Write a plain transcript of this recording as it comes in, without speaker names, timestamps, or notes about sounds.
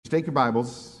Take your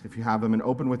Bibles, if you have them, and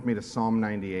open with me to Psalm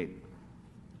 98.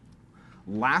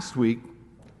 Last week,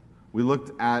 we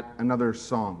looked at another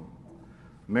song,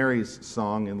 Mary's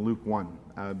song in Luke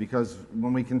 1, because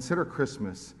when we consider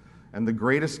Christmas and the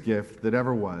greatest gift that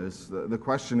ever was, the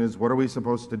question is, what are we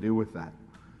supposed to do with that?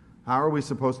 How are we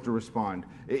supposed to respond?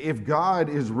 If God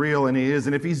is real, and He is,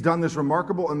 and if He's done this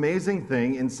remarkable, amazing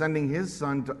thing in sending His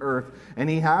Son to earth, and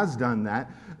He has done that,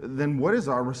 then what is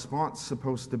our response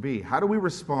supposed to be? How do we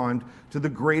respond to the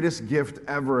greatest gift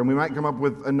ever? And we might come up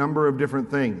with a number of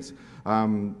different things.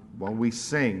 We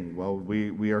sing.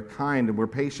 We are kind and we're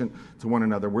patient to one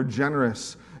another. We're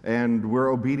generous and we're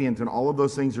obedient, and all of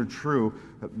those things are true.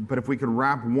 But if we could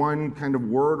wrap one kind of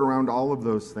word around all of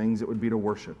those things, it would be to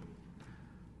worship.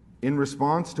 In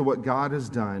response to what God has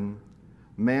done,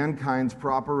 mankind's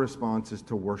proper response is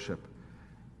to worship.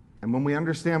 And when we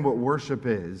understand what worship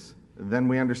is, then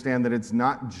we understand that it's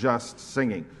not just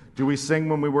singing. Do we sing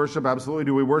when we worship? Absolutely.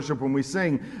 Do we worship when we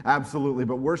sing? Absolutely.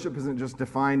 But worship isn't just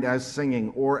defined as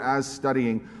singing or as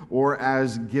studying or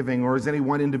as giving or as any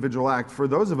one individual act. For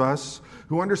those of us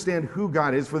who understand who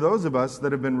God is, for those of us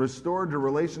that have been restored to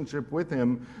relationship with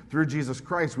Him through Jesus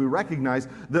Christ, we recognize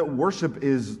that worship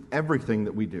is everything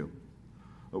that we do.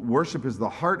 Worship is the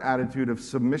heart attitude of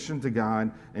submission to God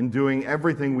and doing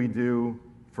everything we do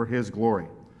for His glory.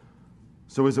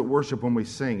 So is it worship when we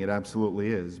sing? It absolutely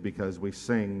is, because we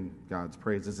sing God's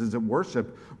praises. Is it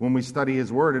worship when we study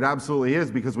His Word? It absolutely is,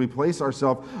 because we place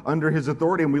ourselves under His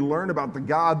authority and we learn about the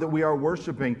God that we are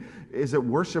worshiping. Is it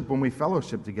worship when we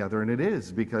fellowship together? And it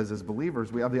is, because as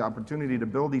believers, we have the opportunity to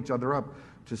build each other up,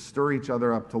 to stir each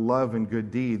other up, to love and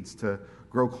good deeds, to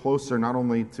grow closer not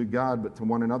only to God, but to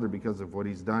one another because of what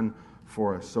He's done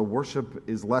for us. So worship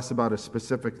is less about a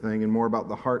specific thing and more about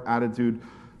the heart attitude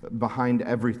behind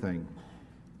everything.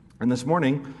 And this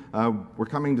morning, we're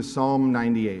coming to Psalm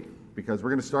 98, because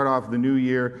we're going to start off the new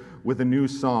year with a new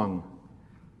song.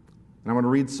 And I'm going to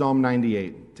read Psalm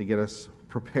 98 to get us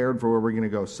prepared for where we're going to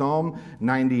go. Psalm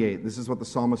 98, this is what the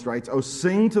psalmist writes. "Oh,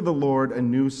 sing to the Lord a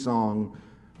new song,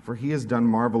 for He has done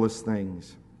marvelous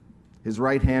things. His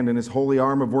right hand and His holy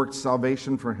arm have worked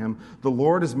salvation for Him. The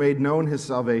Lord has made known His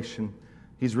salvation.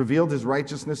 He's revealed His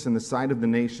righteousness in the sight of the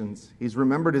nations. He's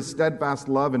remembered His steadfast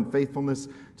love and faithfulness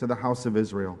to the house of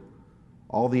Israel.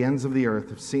 All the ends of the earth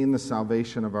have seen the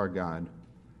salvation of our God.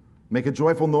 Make a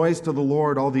joyful noise to the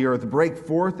Lord, all the earth. Break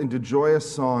forth into joyous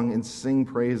song and sing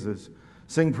praises.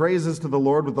 Sing praises to the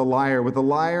Lord with the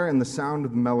lyre and the sound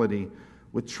of melody,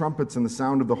 with trumpets and the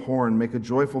sound of the horn. Make a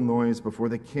joyful noise before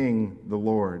the King, the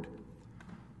Lord.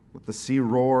 Let the sea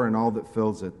roar and all that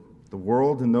fills it, the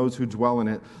world and those who dwell in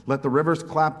it. Let the rivers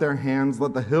clap their hands.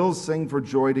 Let the hills sing for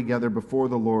joy together before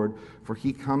the Lord, for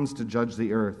He comes to judge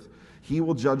the earth. He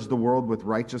will judge the world with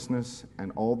righteousness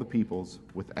and all the peoples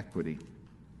with equity."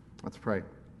 Let's pray.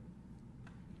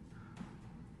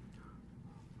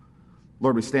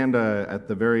 Lord, we stand at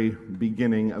the very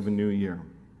beginning of a new year.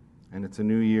 And it's a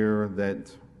new year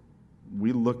that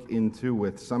we look into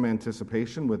with some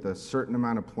anticipation, with a certain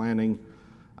amount of planning.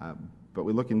 But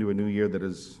we look into a new year that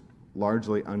is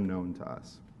largely unknown to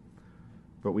us.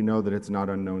 But we know that it's not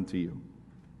unknown to You.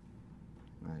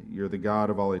 You're the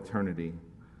God of all eternity.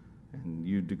 And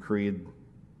You decreed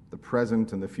the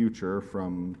present and the future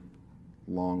from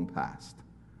long past.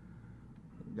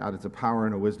 God, it's a power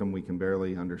and a wisdom we can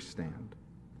barely understand.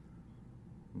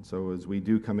 And so as we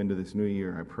do come into this new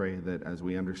year, I pray that as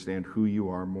we understand who You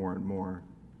are more and more,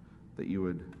 that You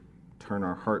would turn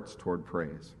our hearts toward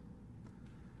praise.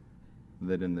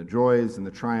 That in the joys and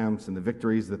the triumphs and the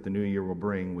victories that the new year will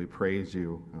bring, we praise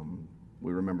You.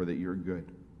 We remember that You're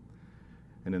good.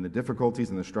 And in the difficulties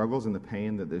and the struggles and the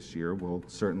pain that this year will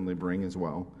certainly bring as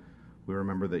well, we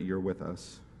remember that You're with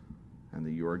us and that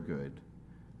You are good,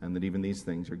 and that even these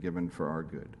things are given for our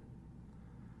good.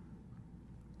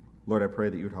 Lord, I pray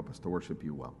that You would help us to worship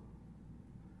You well.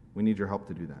 We need Your help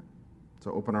to do that. So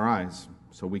open our eyes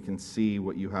so we can see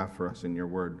what You have for us in Your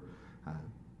word.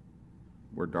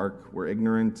 We're dark, we're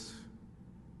ignorant.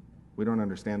 We don't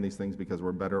understand these things because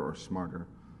we're better or smarter.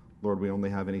 Lord, we only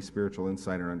have any spiritual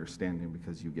insight or understanding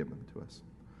because You give them to us.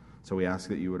 So we ask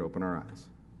that You would open our eyes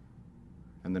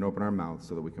and then open our mouths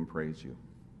so that we can praise You.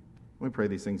 We pray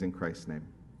these things in Christ's name.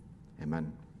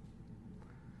 Amen.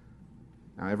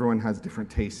 Now, everyone has different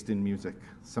taste in music.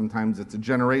 Sometimes it's a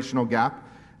generational gap,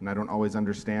 and I don't always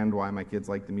understand why my kids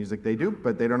like the music they do,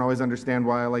 but they don't always understand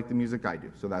why I like the music I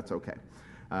do, so that's okay.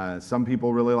 Some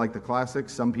people really like the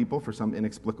classics. Some people, for some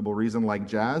inexplicable reason, like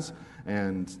jazz.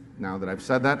 And now that I've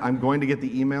said that, I'm going to get the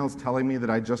emails telling me that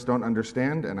I just don't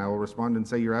understand, and I will respond and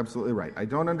say, you're absolutely right. I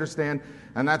don't understand,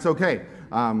 and that's okay.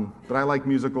 But I like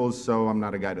musicals, so I'm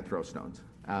not a guy to throw stones.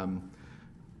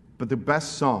 But the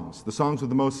best songs, the songs with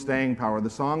the most staying power, the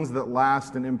songs that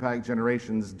last and impact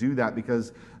generations do that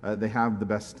because they have the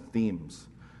best themes.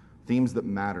 Themes that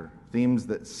matter, themes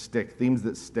that stick, themes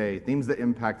that stay, themes that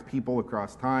impact people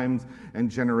across times and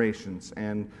generations.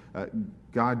 And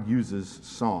God uses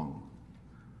song.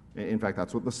 In fact,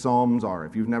 that's what the Psalms are.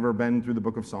 If you've never been through the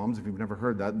book of Psalms, if you've never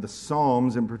heard that, the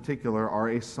Psalms in particular are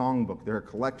a songbook. They're a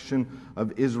collection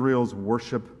of Israel's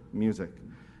worship music.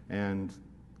 And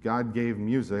God gave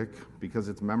music because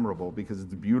it's memorable, because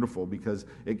it's beautiful, because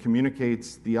it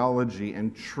communicates theology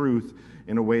and truth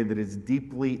in a way that is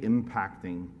deeply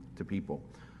impacting to people.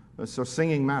 So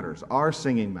singing matters. Our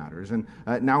singing matters. And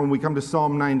now when we come to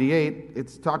Psalm 98,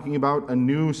 it's talking about a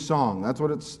new song. That's what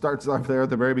it starts off there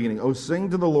at the very beginning. Oh, sing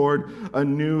to the Lord a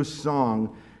new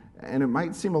song. And it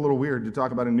might seem a little weird to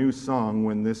talk about a new song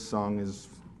when this song is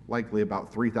likely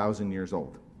about 3,000 years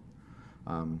old.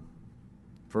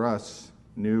 For us,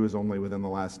 new is only within the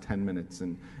last 10 minutes,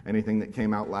 and anything that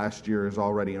came out last year is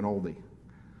already an oldie.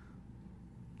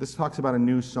 This talks about a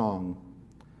new song,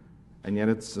 and yet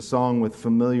it's a song with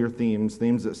familiar themes,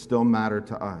 themes that still matter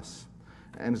to us.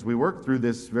 And as we work through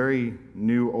this very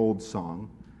new old song,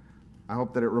 I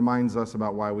hope that it reminds us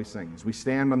about why we sing. As we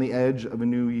stand on the edge of a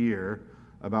new year,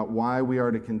 about why we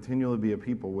are to continually be a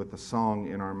people with a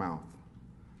song in our mouth.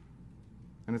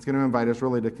 And it's going to invite us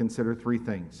really to consider three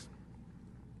things.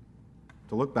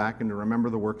 To look back and to remember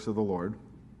the works of the Lord,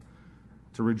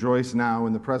 to rejoice now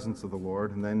in the presence of the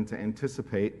Lord, and then to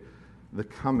anticipate the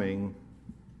coming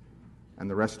and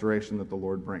the restoration that the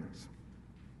Lord brings.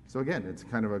 So again, it's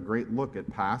kind of a great look at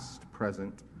past,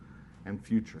 present, and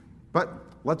future. But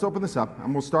let's open this up,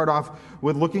 and we'll start off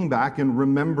with looking back and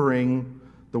remembering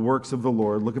the works of the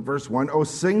Lord. Look at verse 1. Oh,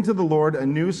 sing to the Lord a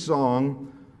new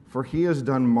song, for he has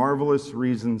done marvelous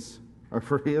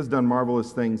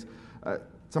things.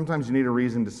 Sometimes you need a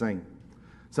reason to sing.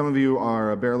 Some of you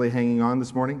are barely hanging on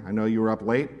this morning. I know you were up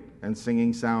late, and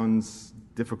singing sounds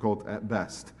difficult at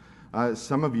best.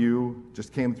 Some of you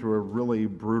just came through a really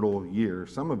brutal year.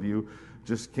 Some of you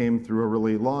just came through a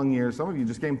really long year. Some of you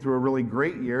just came through a really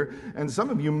great year. And some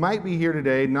of you might be here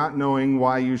today not knowing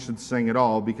why you should sing at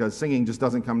all, because singing just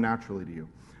doesn't come naturally to you.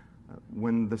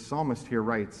 When the psalmist here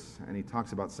writes, and he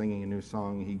talks about singing a new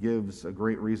song, he gives a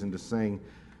great reason to sing,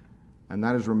 and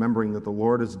that is remembering that the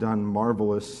Lord has done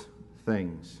marvelous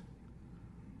things.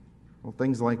 Well,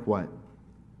 things like what?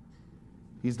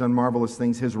 He's done marvelous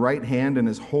things. His right hand and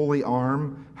his holy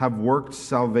arm have worked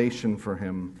salvation for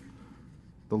him.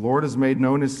 The Lord has made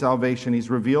known his salvation. He's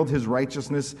revealed his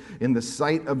righteousness in the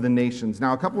sight of the nations.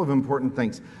 Now, a couple of important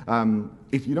things.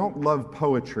 If you don't love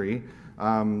poetry,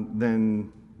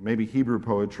 then maybe Hebrew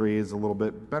poetry is a little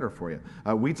bit better for you.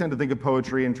 We tend to think of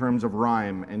poetry in terms of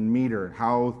rhyme and meter,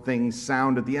 how things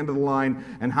sound at the end of the line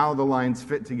and how the lines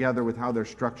fit together with how they're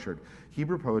structured.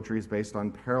 Hebrew poetry is based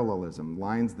on parallelism,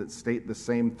 lines that state the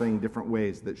same thing different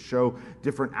ways, that show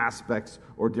different aspects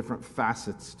or different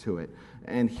facets to it.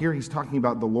 And here he's talking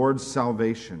about the Lord's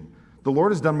salvation. The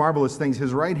Lord has done marvelous things.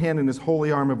 His right hand and his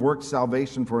holy arm have worked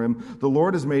salvation for him. The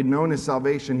Lord has made known his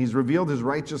salvation. He's revealed his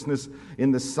righteousness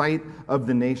in the sight of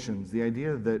the nations. The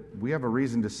idea that we have a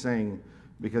reason to sing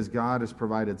because God has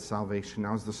provided salvation.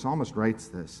 Now, as the psalmist writes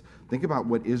this, think about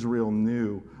what Israel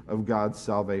knew of God's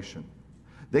salvation.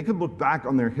 They could look back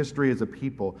on their history as a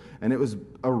people, and it was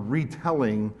a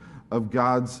retelling of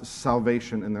God's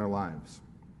salvation in their lives.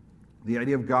 The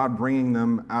idea of God bringing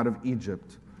them out of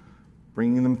Egypt,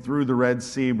 bringing them through the Red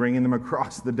Sea, bringing them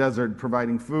across the desert,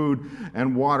 providing food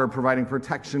and water, providing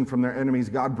protection from their enemies,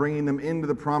 God bringing them into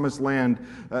the promised land,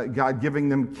 God giving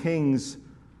them kings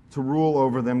to rule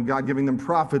over them, God giving them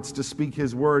prophets to speak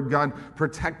his word, God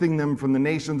protecting them from the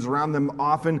nations around them,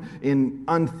 often in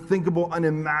unthinkable,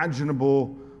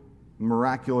 unimaginable,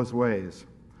 miraculous ways.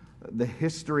 The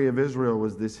history of Israel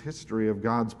was this history of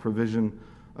God's provision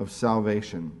of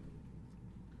salvation.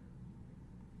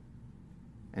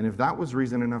 And if that was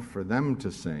reason enough for them to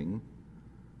sing,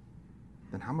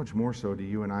 then how much more so do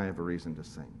you and I have a reason to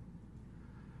sing?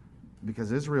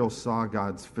 Because Israel saw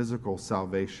God's physical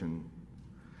salvation.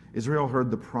 Israel heard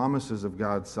the promises of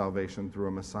God's salvation through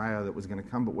a Messiah that was going to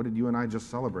come, but what did you and I just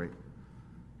celebrate?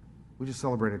 We just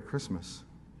celebrated Christmas.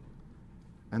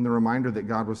 And the reminder that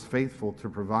God was faithful to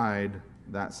provide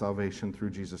that salvation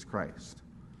through Jesus Christ.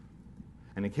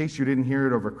 And in case you didn't hear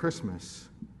it over Christmas,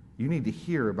 you need to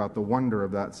hear about the wonder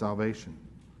of that salvation.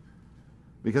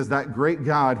 Because that great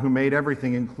God who made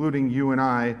everything, including you and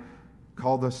I,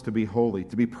 called us to be holy,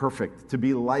 to be perfect, to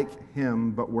be like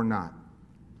him, but we're not.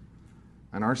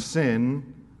 And our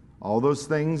sin, all those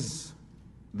things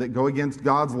that go against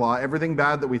God's law, everything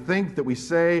bad that we think, that we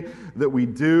say, that we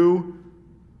do,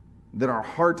 that our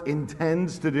heart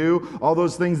intends to do, all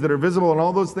those things that are visible and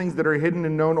all those things that are hidden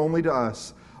and known only to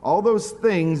us, all those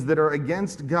things that are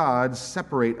against God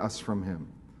separate us from Him.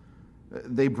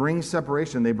 They bring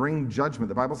separation. They bring judgment.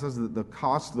 The Bible says that the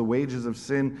cost, the wages of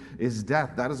sin is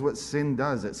death. That is what sin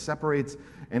does. It separates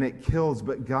and it kills,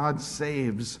 but God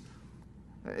saves.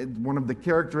 One of the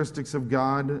characteristics of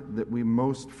God that we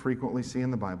most frequently see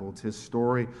in the Bible, it's His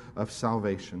story of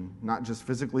salvation, not just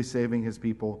physically saving His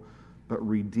people, but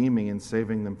redeeming and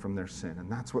saving them from their sin.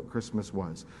 And that's what Christmas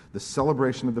was, the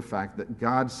celebration of the fact that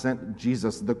God sent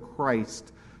Jesus, the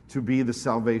Christ, to be the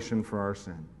salvation for our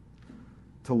sin,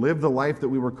 to live the life that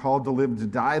we were called to live, to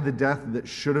die the death that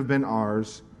should have been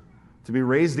ours, to be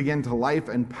raised again to life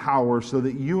and power so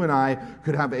that you and I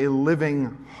could have a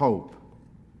living hope.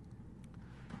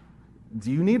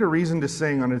 Do you need a reason to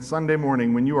sing on a Sunday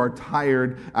morning when you are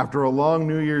tired after a long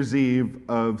New Year's Eve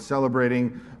of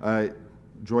celebrating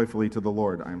joyfully to the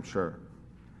Lord, I'm sure?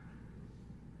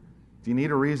 Do you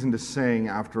need a reason to sing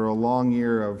after a long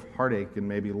year of heartache and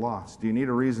maybe loss? Do you need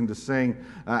a reason to sing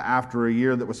after a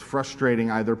year that was frustrating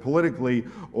either politically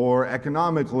or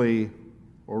economically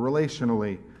or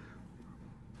relationally?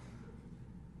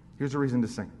 Here's a reason to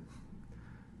sing.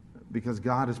 Because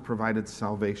God has provided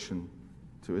salvation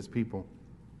to His people.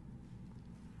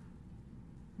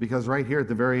 Because right here at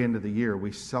the very end of the year,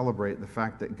 we celebrate the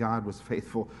fact that God was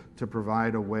faithful to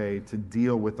provide a way to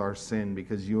deal with our sin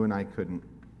because you and I couldn't.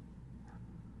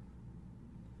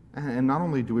 And not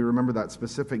only do we remember that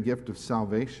specific gift of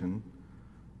salvation,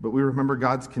 but we remember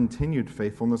God's continued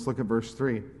faithfulness. Look at verse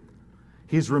 3.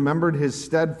 He's remembered His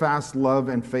steadfast love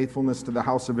and faithfulness to the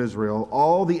house of Israel.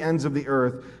 All the ends of the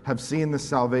earth have seen the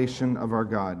salvation of our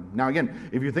God. Now again,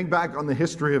 if you think back on the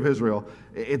history of Israel,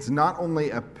 it's not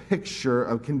only a picture,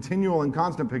 a continual and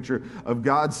constant picture of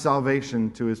God's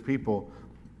salvation to His people,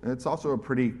 it's also a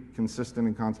pretty consistent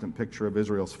and constant picture of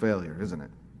Israel's failure, isn't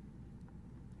it?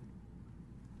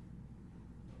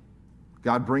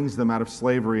 God brings them out of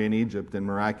slavery in Egypt in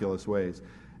miraculous ways,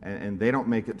 and they don't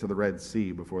make it to the Red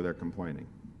Sea before they're complaining.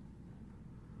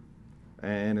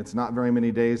 And it's not very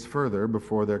many days further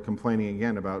before they're complaining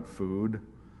again about food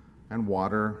and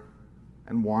water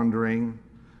and wandering,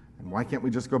 and why can't we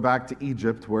just go back to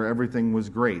Egypt where everything was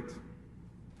great?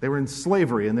 They were in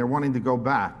slavery and they're wanting to go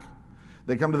back.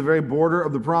 They come to the very border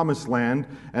of the promised land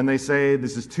and they say,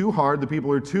 this is too hard, the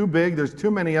people are too big, there's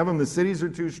too many of them, the cities are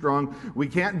too strong, we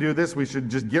can't do this, we should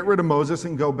just get rid of Moses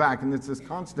and go back. And it's this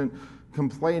constant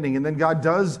complaining. And then God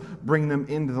does bring them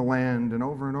into the land, and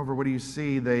over, what do you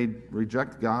see? They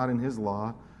reject God and His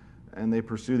law, and they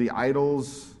pursue the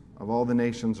idols of all the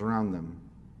nations around them.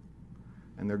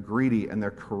 And they're greedy, and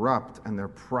they're corrupt, and they're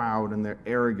proud, and they're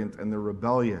arrogant, and they're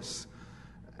rebellious.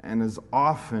 And as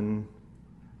often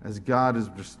as God has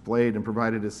displayed and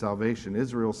provided His salvation,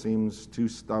 Israel seems too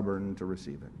stubborn to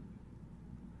receive it.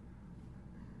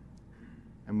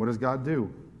 And what does God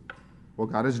do? Well,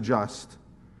 God is just,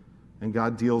 and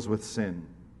God deals with sin.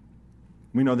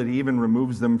 We know that He even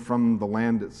removes them from the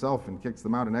land itself and kicks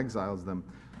them out and exiles them.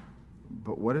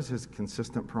 But what is His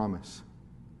consistent promise?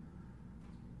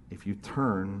 If you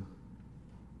turn,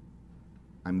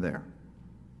 I'm there.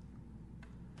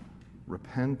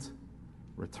 Repent,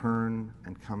 return,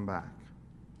 and come back.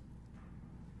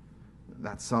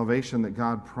 That salvation that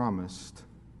God promised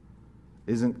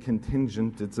isn't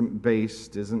contingent, isn't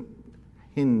based, isn't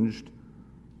hinged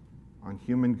on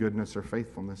human goodness or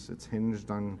faithfulness. It's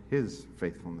hinged on His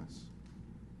faithfulness.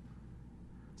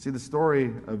 See, the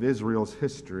story of Israel's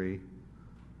history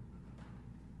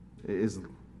is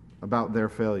about their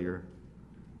failure,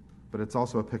 but it's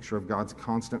also a picture of God's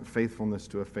constant faithfulness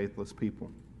to a faithless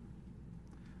people.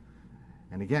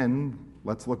 And again,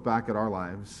 let's look back at our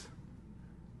lives.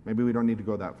 Maybe we don't need to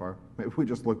go that far. Maybe we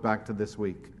just look back to this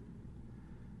week.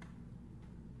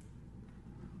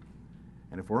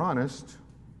 And if we're honest,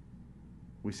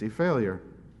 we see failure.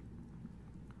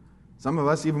 Some of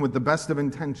us, even with the best of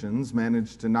intentions,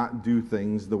 manage to not do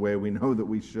things the way we know that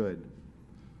we should.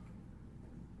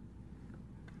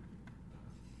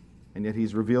 And yet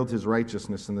He's revealed His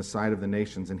righteousness in the sight of the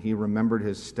nations, and He remembered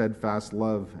His steadfast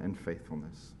love and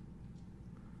faithfulness.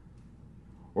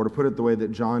 Or to put it the way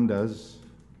that John does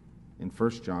in 1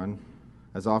 John,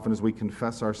 as often as we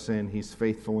confess our sin, He's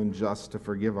faithful and just to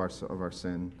forgive us of our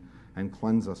sin and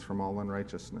cleanse us from all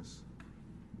unrighteousness.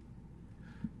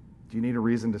 Do you need a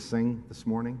reason to sing this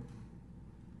morning?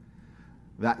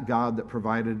 That God that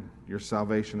provided your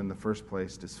salvation in the first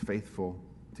place is faithful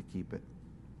to keep it.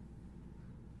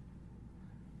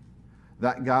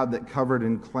 That God that covered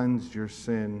and cleansed your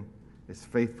sin is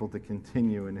faithful to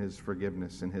continue in his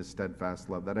forgiveness and his steadfast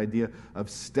love. That idea of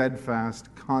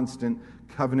steadfast, constant,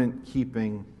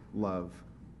 covenant-keeping love.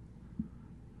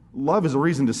 Love is a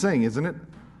reason to sing, isn't it?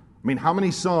 I mean, how many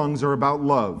songs are about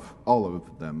love? All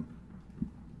of them.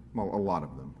 Well, a lot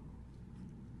of them.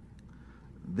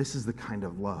 This is the kind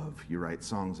of love you write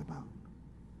songs about.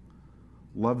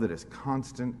 Love that is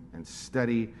constant and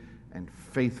steady and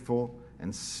faithful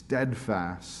and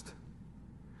steadfast,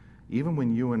 even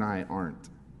when you and I aren't.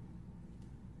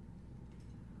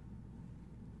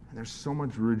 And there's so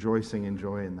much rejoicing and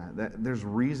joy in that. There's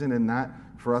reason in that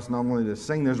for us not only to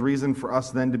sing, there's reason for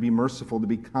us then to be merciful, to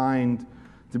be kind,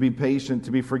 to be patient,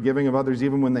 to be forgiving of others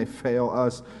even when they fail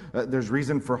us. There's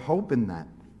reason for hope in that.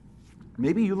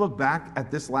 Maybe you look back at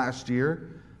this last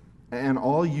year and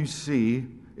all you see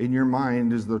in your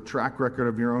mind is the track record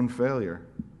of your own failure.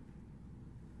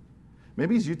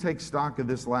 Maybe as you take stock of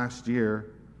this last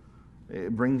year,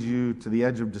 it brings you to the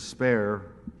edge of despair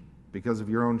because of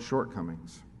your own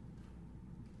shortcomings.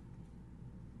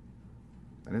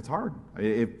 And it's hard.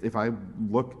 If I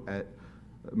look at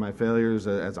my failures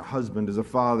as a husband, as a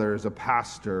father, as a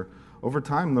pastor, over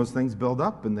time those things build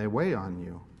up and they weigh on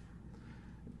you.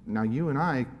 Now you and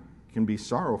I can be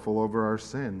sorrowful over our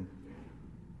sin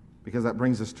because that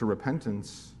brings us to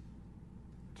repentance,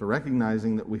 to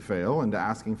recognizing that we fail and to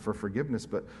asking for forgiveness.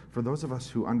 But for those of us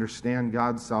who understand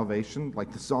God's salvation,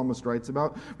 like the psalmist writes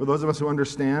about, for those of us who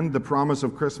understand the promise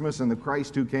of Christmas and the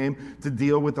Christ who came to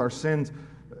deal with our sins,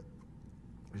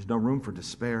 there's no room for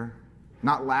despair,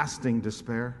 not lasting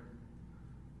despair,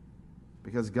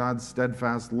 because God's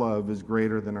steadfast love is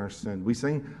greater than our sin. We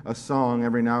sing a song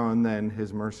every now and then,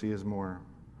 His mercy is more.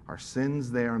 Our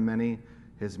sins, they are many,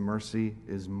 His mercy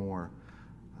is more.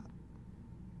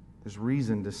 There's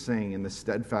reason to sing in the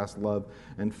steadfast love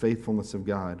and faithfulness of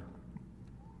God.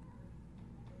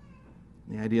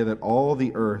 The idea that all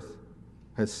the earth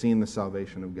has seen the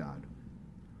salvation of God.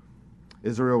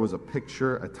 Israel was a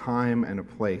picture, a time, and a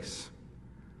place.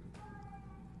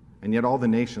 And yet all the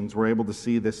nations were able to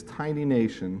see this tiny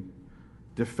nation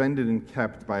defended and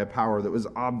kept by a power that was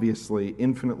obviously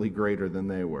infinitely greater than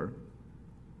they were.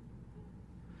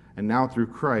 And now through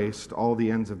Christ, all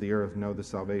the ends of the earth know the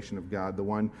salvation of God, the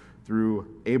one through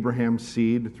Abraham's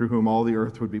seed, through whom all the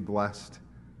earth would be blessed.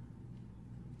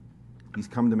 He's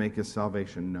come to make his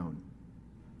salvation known.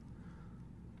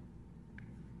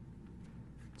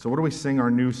 So what do we sing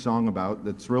our new song about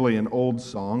that's really an old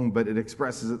song, but it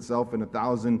expresses itself in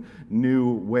 1,000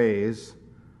 new ways?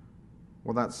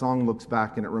 Well, that song looks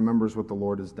back and it remembers what the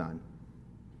Lord has done.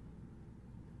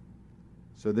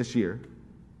 So this year,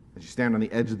 as you stand on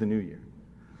the edge of the new year,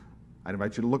 I'd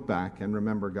invite you to look back and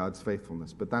remember God's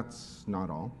faithfulness. But that's not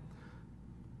all.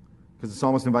 Because the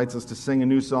psalmist invites us to sing a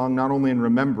new song, not only in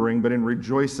remembering, but in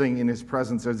rejoicing in his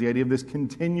presence. There's the idea of this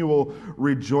continual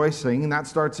rejoicing, and that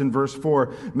starts in verse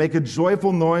 4. Make a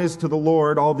joyful noise to the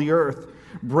Lord, all the earth.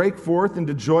 Break forth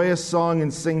into joyous song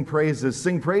and sing praises.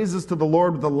 Sing praises to the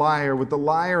Lord with the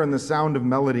lyre and the sound of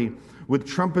melody, with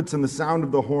trumpets and the sound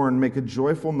of the horn. Make a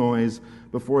joyful noise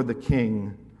before the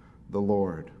King, the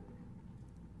Lord.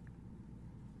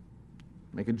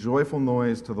 Make a joyful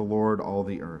noise to the Lord, all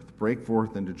the earth. Break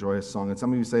forth into joyous song. And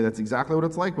some of you say, that's exactly what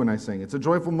it's like when I sing. It's a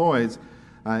joyful noise,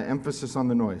 emphasis on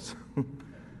the noise.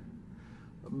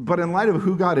 But in light of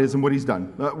who God is and what he's done,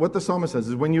 what the psalmist says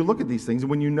is when you look at these things, and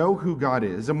when you know who God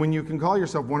is, and when you can call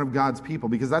yourself one of God's people,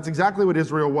 because that's exactly what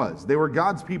Israel was. They were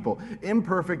God's people,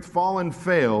 imperfect, fallen,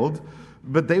 failed,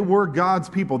 but they were God's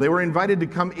people. They were invited to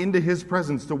come into his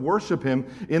presence, to worship him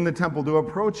in the temple, to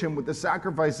approach him with the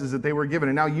sacrifices that they were given.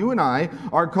 And now you and I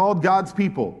are called God's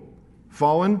people.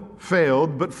 Fallen,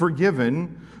 failed, but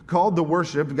forgiven, called to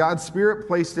worship, God's Spirit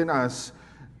placed in us.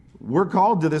 We're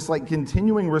called to this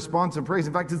continuing response of praise.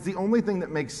 In fact, it's the only thing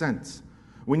that makes sense.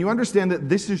 When you understand that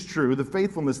this is true, the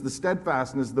faithfulness, the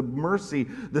steadfastness, the mercy,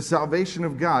 the salvation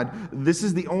of God, this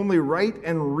is the only right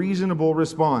and reasonable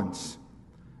response.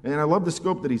 And I love the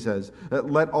scope that he says,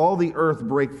 let all the earth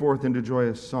break forth into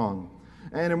joyous song.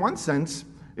 And in one sense,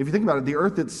 if you think about it, the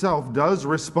earth itself does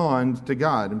respond to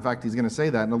God. In fact, he's going to say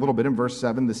that in a little bit in verse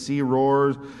 7. The sea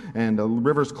roars and the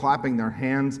rivers clapping their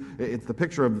hands. It's the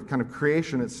picture of kind of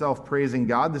creation itself praising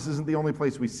God. This isn't the only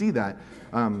place we see that.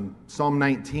 Psalm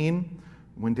 19.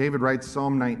 When David writes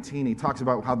Psalm 19, he talks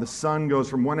about how the sun goes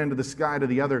from one end of the sky to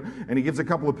the other, and he gives a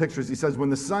couple of pictures. He says,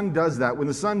 when the sun does that, when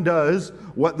the sun does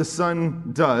what the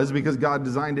sun does, because God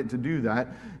designed it to do that,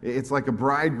 it's like a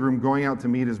bridegroom going out to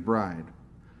meet his bride.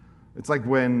 It's like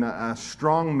when a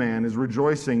strong man is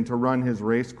rejoicing to run his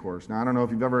race course. Now, I don't know if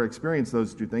you've ever experienced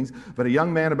those two things, but a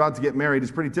young man about to get married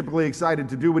is pretty typically excited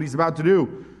to do what he's about to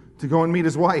do, to go and meet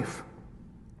his wife.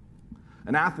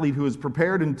 An athlete who is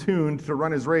prepared and tuned to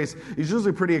run his race is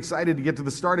usually pretty excited to get to the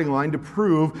starting line to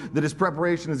prove that his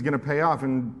preparation is going to pay off.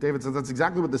 And David says that's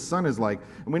exactly what the sun is like.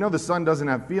 And we know the sun doesn't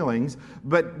have feelings,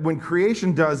 but when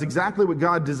creation does exactly what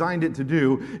God designed it to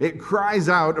do, it cries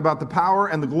out about the power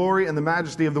and the glory and the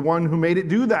majesty of the one who made it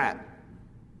do that.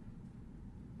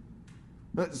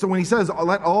 So when he says,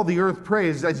 let all the earth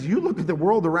praise, as you look at the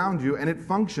world around you and it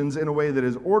functions in a way that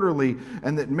is orderly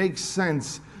and that makes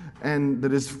sense and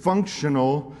that is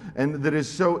functional and that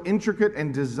is so intricate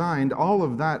and designed, all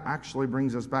of that actually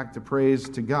brings us back to praise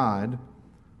to God.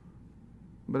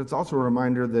 But it's also a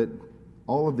reminder that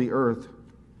all of the earth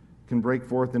can break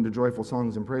forth into joyful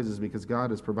songs and praises because God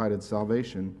has provided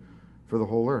salvation for the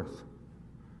whole earth.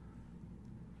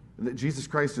 That Jesus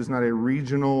Christ is not a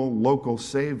regional, local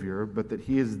Savior, but that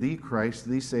He is the Christ,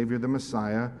 the Savior, the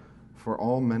Messiah for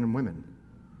all men and women.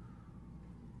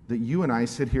 That you and I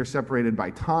sit here separated by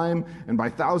time and by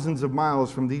thousands of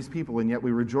miles from these people, and yet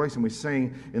we rejoice and we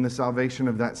sing in the salvation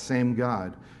of that same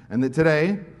God. And that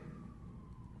today,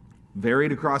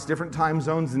 varied across different time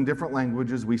zones and different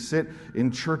languages, we sit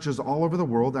in churches all over the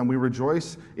world and we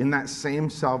rejoice in that same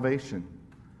salvation.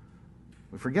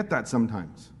 We forget that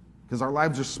sometimes because our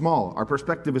lives are small. Our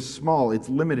perspective is small. It's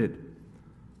limited.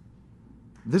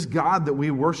 This God that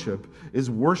we worship is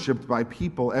worshiped by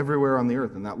people everywhere on the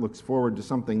earth, and that looks forward to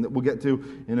something that we'll get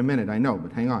to in a minute, I know,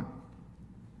 but hang on.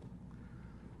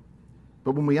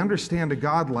 But when we understand a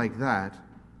God like that,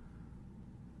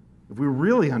 if we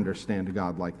really understand a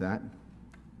God like that,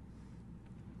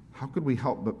 how could we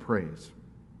help but praise?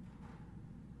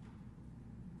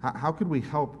 How could we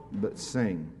help but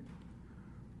sing?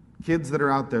 Kids that are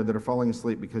out there that are falling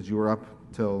asleep because you were up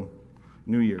till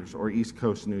New Year's or East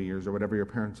Coast New Year's or whatever your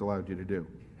parents allowed you to do.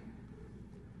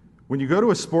 When you go to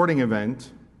a sporting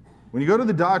event, when you go to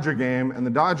the Dodger game and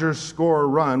the Dodgers score a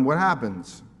run, what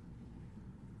happens?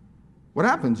 What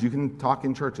happens? You can talk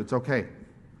in church. It's okay.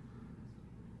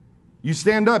 You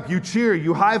stand up, you cheer,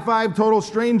 you high-five total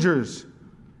strangers,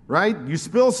 right? You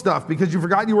spill stuff because you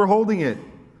forgot you were holding it.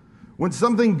 When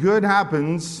something good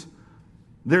happens,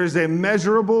 there's a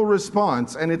measurable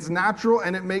response, and it's natural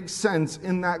and it makes sense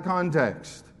in that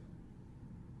context.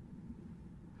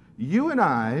 You and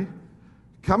I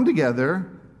come together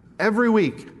every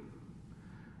week,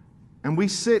 and we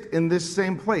sit in this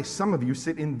same place. Some of you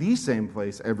sit in the same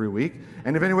place every week,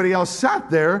 and if anybody else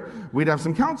sat there, we'd have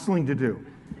some counseling to do.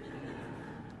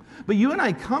 But you and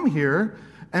I come here,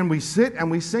 and we sit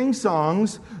and we sing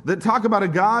songs that talk about a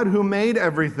God who made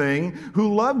everything,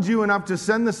 who loved you enough to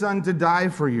send the Son to die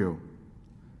for you.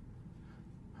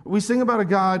 We sing about a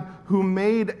God who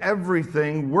made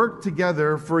everything work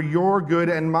together for your good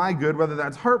and my good, whether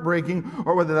that's heartbreaking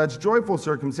or whether that's joyful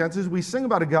circumstances. We sing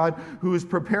about a God who is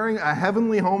preparing a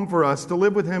heavenly home for us to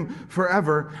live with Him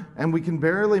forever, and we can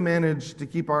barely manage to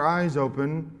keep our eyes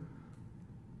open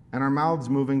and our mouths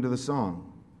moving to the song.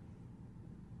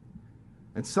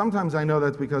 And sometimes I know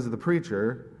that's because of the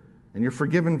preacher, and you're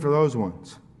forgiven for those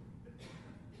ones.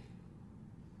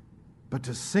 But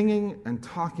does singing and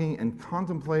talking and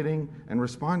contemplating and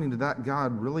responding to that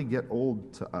God really get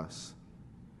old to us?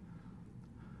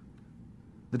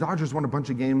 The Dodgers won a bunch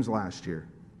of games last year.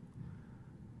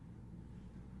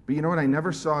 But you know what I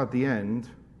never saw at the end?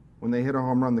 When they hit a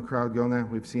home run, the crowd go, nah,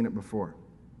 we've seen it before.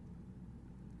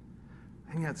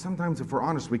 And yet sometimes, if we're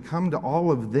honest, we come to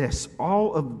all of this,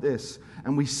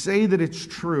 and we say that it's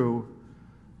true,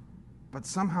 but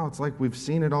somehow it's like we've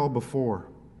seen it all before.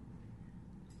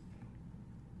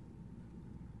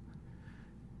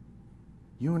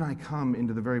 You and I come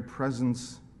into the very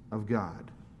presence of God.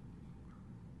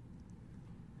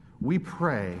 We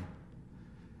pray,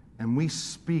 and we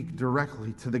speak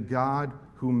directly to the God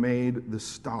who made the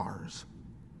stars.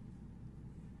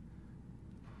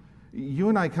 You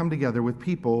and I come together with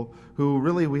people who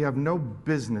really we have no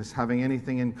business having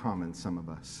anything in common, some of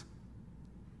us.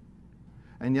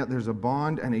 And yet there's a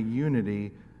bond and a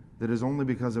unity that is only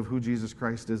because of who Jesus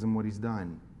Christ is and what He's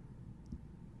done.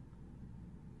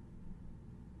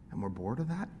 And we're bored of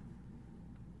that?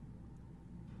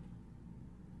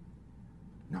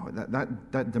 No,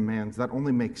 that demands, that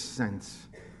only makes sense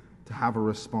to have a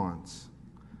response.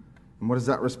 And what does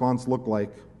that response look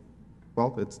like?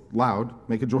 Well, it's loud.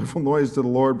 Make a joyful noise to the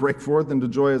Lord. Break forth into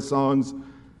joyous songs.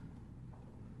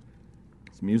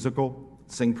 It's musical.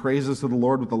 Sing praises to the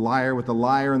Lord with the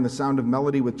lyre and the sound of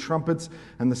melody, with trumpets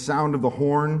and the sound of the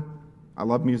horn. I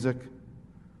love music.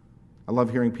 I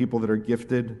love hearing people that are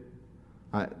gifted.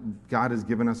 God has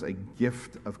given us a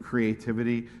gift of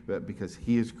creativity because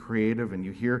He is creative, and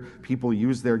you hear people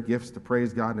use their gifts to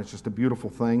praise God, and it's just a beautiful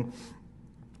thing.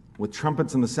 With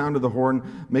trumpets and the sound of the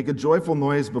horn, make a joyful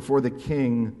noise before the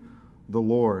King, the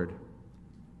Lord.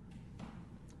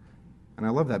 And I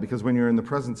love that because when you're in the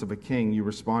presence of a king, you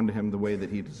respond to him the way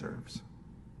that he deserves.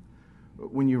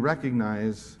 When you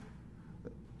recognize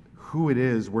who it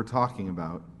is we're talking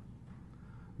about,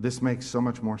 this makes so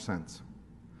much more sense.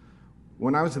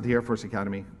 When I was at the Air Force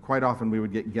Academy, quite often we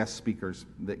would get guest speakers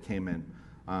that came in.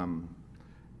 And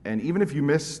even if you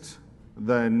missed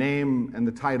the name and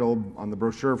the title on the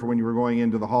brochure for when you were going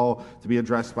into the hall to be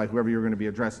addressed by whoever you were going to be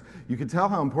addressed, you could tell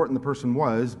how important the person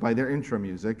was by their intro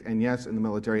music. And yes, in the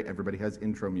military, everybody has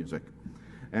intro music.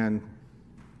 And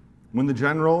when the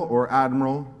general or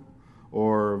admiral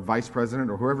or vice president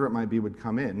or whoever it might be would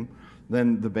come in,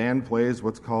 then the band plays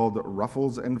what's called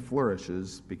ruffles and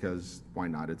flourishes, because why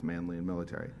not? It's manly and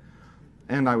military.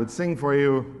 And I would sing for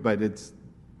you, but it's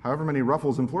however many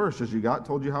ruffles and flourishes you got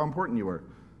told you how important you were.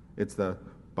 It's the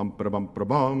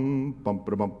bum-ba-da-bum-ba-da-bum,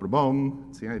 bum-ba-da-bum-ba-da-bum.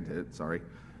 See, I did it, sorry.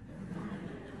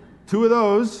 2 of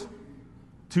those,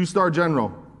 2-star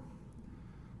general.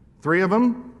 3 of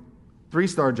them,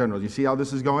 3-star generals. You see how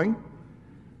this is going?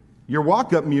 Your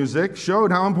walk-up music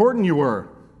showed how important you were.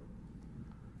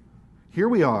 Here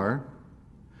we are,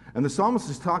 and the psalmist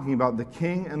is talking about the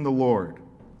King and the Lord,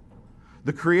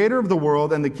 the creator of the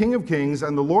world and the King of kings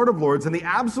and the Lord of lords and the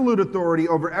absolute authority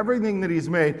over everything that he's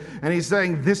made. And he's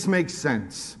saying, this makes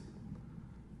sense.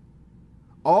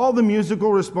 All the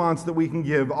musical response that we can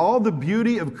give, all the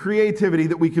beauty of creativity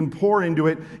that we can pour into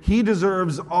it, he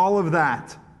deserves all of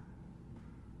that.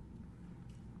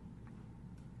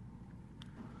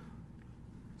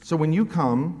 So when you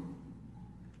come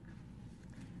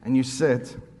and you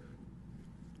sit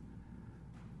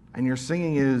and your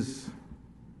singing is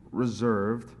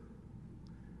reserved,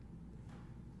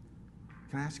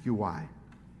 can I ask you why?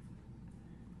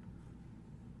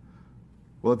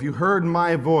 Well, if you heard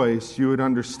my voice, you would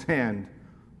understand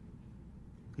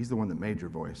he's the one that made your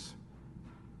voice.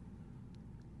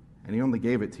 And he only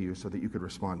gave it to you so that you could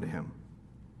respond to him.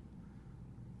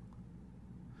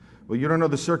 Well, you don't know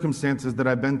the circumstances that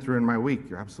I've been through in my week.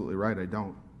 You're absolutely right, I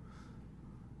don't.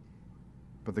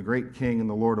 But the great King and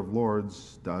the Lord of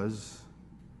Lords does.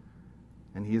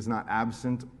 And he is not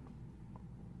absent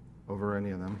over any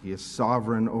of them. He is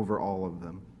sovereign over all of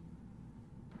them.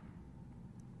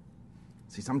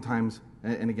 See, sometimes,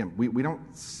 and again, we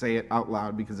don't say it out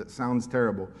loud because it sounds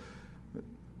terrible. But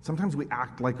sometimes we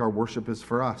act like our worship is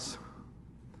for us.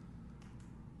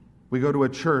 We go to a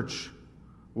church.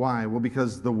 Why? Well,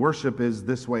 because the worship is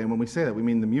this way. And when we say that, we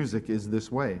mean the music is this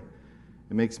way.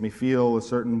 It makes me feel a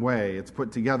certain way. It's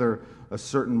put together a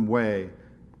certain way.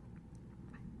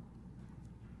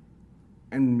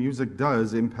 And music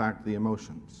does impact the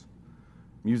emotions.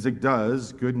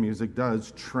 Good music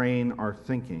does train our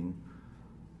thinking.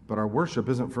 But our worship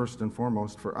isn't first and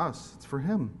foremost for us. It's for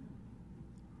him.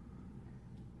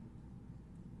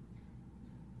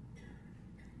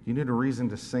 You need a reason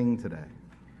to sing today.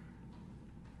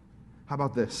 How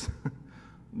about this?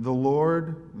 The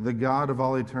Lord, the God of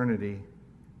all eternity,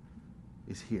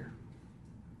 is here.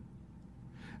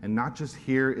 And not just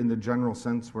here in the general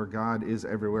sense where God is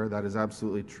everywhere. That is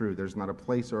absolutely true. There's not a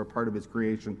place or a part of his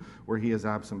creation where he is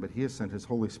absent, but he has sent his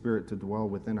Holy Spirit to dwell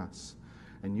within us.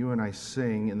 And you and I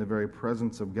sing in the very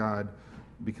presence of God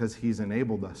because he's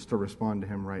enabled us to respond to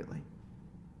him rightly.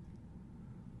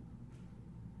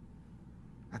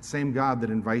 That same God that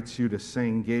invites you to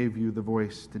sing gave you the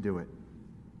voice to do it.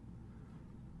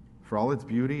 For all its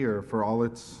beauty or for all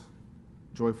its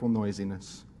joyful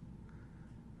noisiness.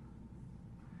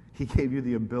 He gave you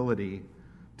the ability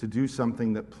to do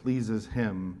something that pleases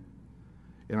him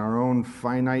in our own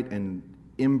finite and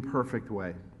imperfect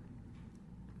way.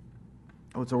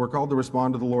 Oh, so we're called to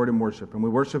respond to the Lord in worship. And we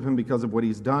worship him because of what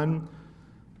he's done.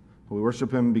 We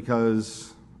worship him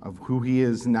because of who he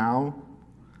is now.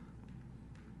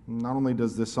 Not only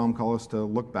does this psalm call us to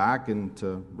look back and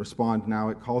to respond now,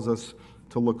 it calls us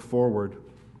to look forward.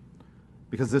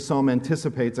 Because this psalm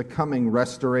anticipates a coming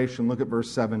restoration. Look at verse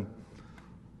 7.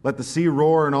 Let the sea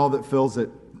roar and all that fills it,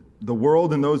 the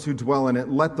world and those who dwell in it.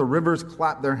 Let the rivers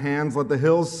clap their hands. Let the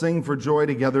hills sing for joy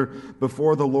together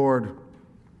before the Lord.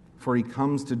 For he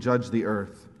comes to judge the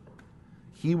earth.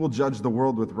 He will judge the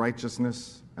world with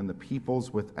righteousness and the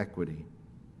peoples with equity.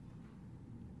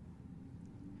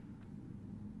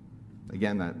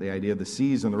 Again, the idea of the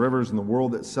seas and the rivers and the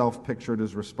world itself pictured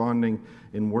as responding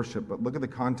in worship. But look at the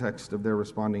context of their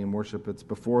responding in worship. It's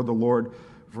before the Lord,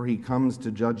 for he comes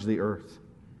to judge the earth.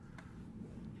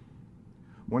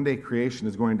 One day creation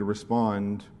is going to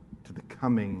respond to the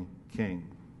coming King.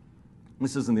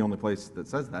 This isn't the only place that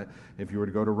says that. If you were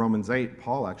to go to Romans 8,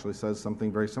 Paul actually says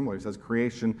something very similar. He says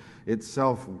creation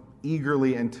itself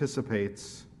eagerly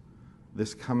anticipates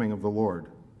this coming of the Lord.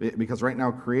 Because right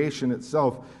now creation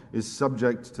itself is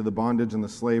subject to the bondage and the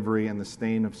slavery and the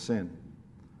stain of sin.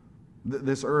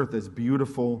 This earth, as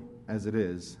beautiful as it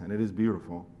is, and it is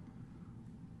beautiful,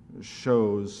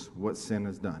 shows what sin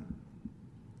has done.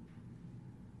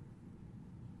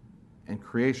 And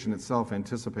creation itself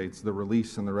anticipates the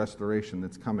release and the restoration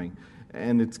that's coming.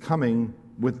 And it's coming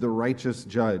with the righteous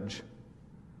judge.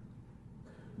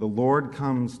 The Lord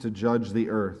comes to judge the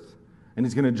earth. And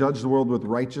he's going to judge the world with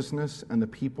righteousness and the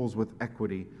peoples with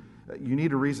equity. You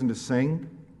need a reason to sing.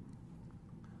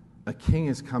 A king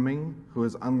is coming who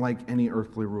is unlike any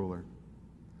earthly ruler.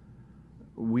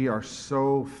 We are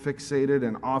so fixated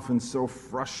and often so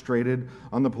frustrated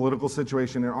on the political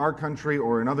situation in our country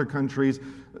or in other countries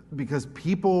because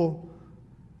people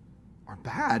are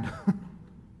bad.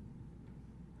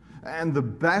 And the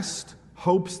best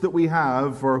hopes that we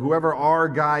have for whoever our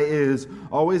guy is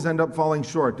always end up falling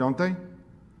short, don't they?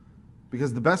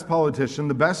 Because the best politician,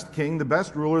 the best king, the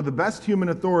best ruler, the best human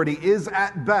authority is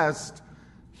at best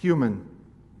human.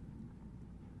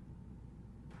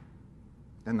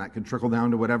 And that could trickle down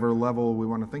to whatever level we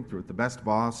want to think through it. The best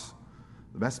boss,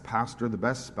 the best pastor, the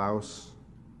best spouse,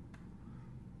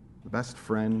 the best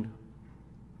friend,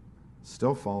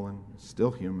 still fallen, still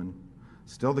human,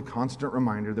 still the constant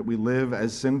reminder that we live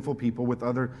as sinful people with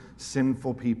other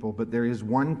sinful people, but there is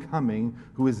one coming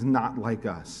who is not like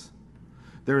us.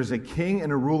 There is a king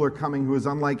and a ruler coming who is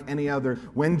unlike any other.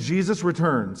 When Jesus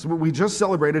returns, we just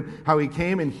celebrated how he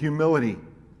came in humility.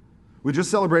 We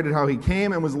just celebrated how he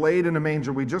came and was laid in a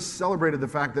manger. We just celebrated the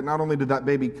fact that not only did that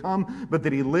baby come, but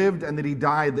that he lived and that he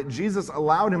died, that Jesus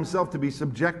allowed himself to be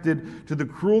subjected to the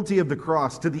cruelty of the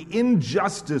cross, to the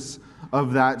injustice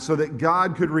of that, so that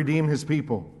God could redeem his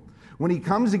people. When he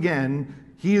comes again,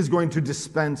 he is going to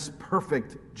dispense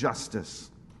perfect justice.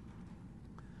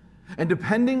 And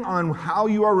depending on how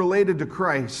you are related to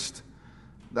Christ,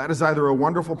 that is either a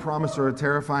wonderful promise or a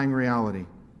terrifying reality.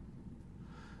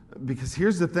 Because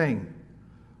here's the thing.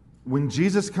 When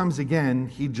Jesus comes again,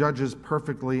 he judges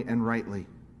perfectly and rightly.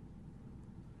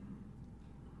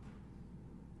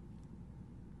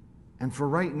 And for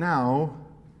right now,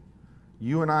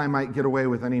 you and I might get away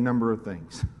with any number of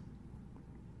things.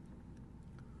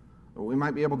 We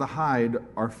might be able to hide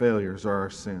our failures or our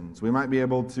sins. We might be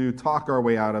able to talk our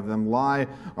way out of them, lie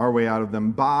our way out of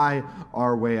them, buy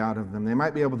our way out of them. They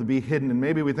might be able to be hidden, and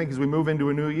maybe we think as we move into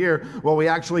a new year, well, we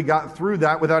actually got through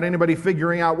that without anybody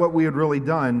figuring out what we had really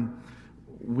done.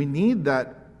 We need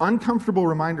that uncomfortable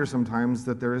reminder sometimes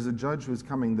that there is a judge who is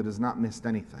coming that has not missed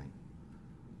anything.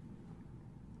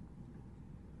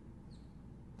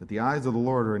 That the eyes of the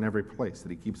Lord are in every place,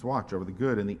 that he keeps watch over the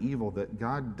good and the evil, that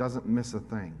God doesn't miss a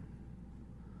thing.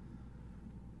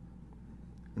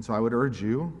 And so I would urge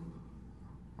you,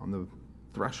 on the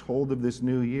threshold of this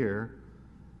new year,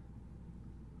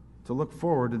 to look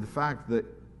forward to the fact that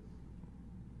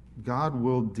God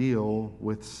will deal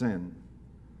with sin.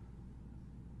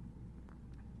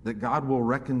 That God will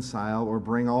reconcile or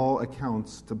bring all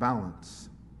accounts to balance.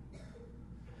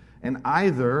 And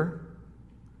either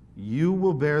you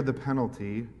will bear the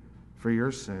penalty for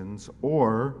your sins,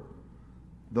 or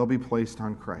they'll be placed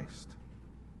on Christ.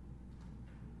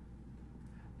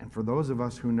 And for those of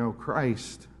us who know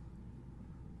Christ,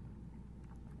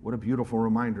 what a beautiful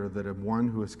reminder that of one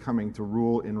who is coming to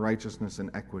rule in righteousness and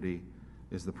equity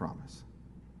is the promise.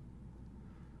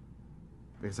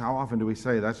 Because how often do we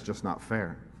say that's just not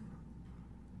fair?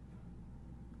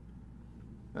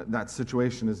 That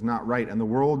situation is not right. And the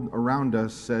world around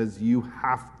us says you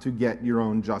have to get your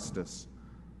own justice.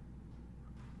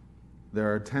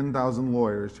 There are 10,000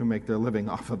 lawyers who make their living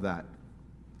off of that.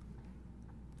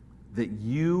 That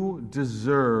you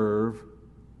deserve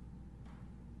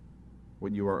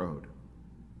what you are owed.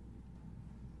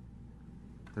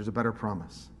 There's a better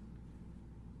promise.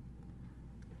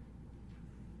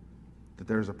 That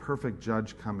there's a perfect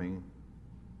judge coming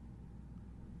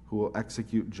who will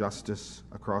execute justice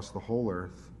across the whole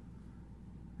earth.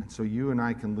 And so you and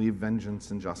I can leave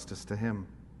vengeance and justice to him,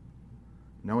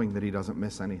 knowing that he doesn't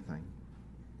miss anything.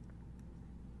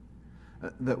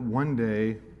 That one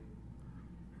day,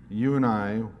 you and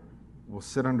I will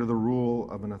sit under the rule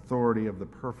of an authority of the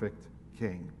perfect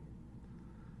King,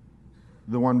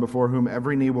 the one before whom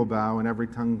every knee will bow and every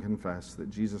tongue confess that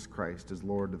Jesus Christ is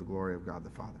Lord to the glory of God the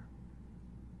Father.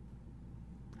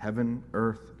 Heaven,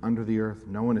 earth, under the earth,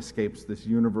 no one escapes this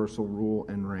universal rule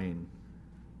and reign.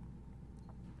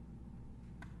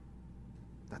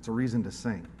 That's a reason to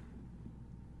sing.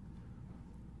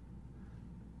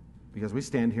 Because we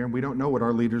stand here and we don't know what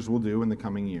our leaders will do in the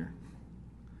coming year.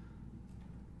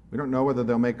 We don't know whether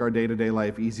they'll make our day-to-day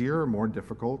life easier or more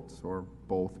difficult, or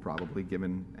both probably,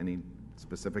 given any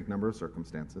specific number of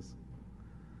circumstances.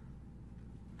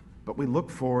 But we look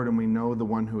forward and we know the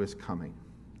one who is coming.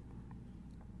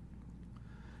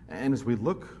 And as we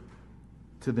look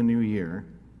to the new year,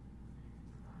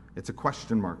 it's a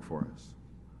question mark for us.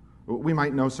 We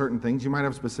might know certain things. You might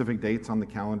have specific dates on the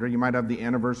calendar. You might have the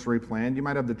anniversary planned. You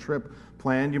might have the trip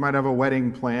planned. You might have a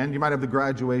wedding planned. You might have the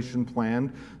graduation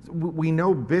planned. We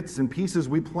know bits and pieces.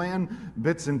 We plan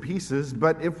bits and pieces,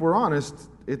 but if we're honest,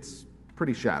 it's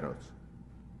pretty shadows.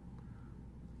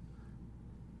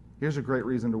 Here's a great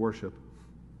reason to worship.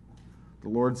 The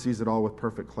Lord sees it all with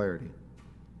perfect clarity.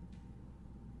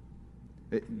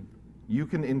 You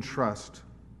can entrust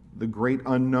the great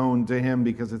unknown to Him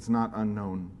because it's not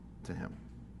unknown to Him.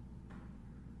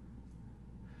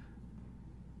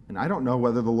 And I don't know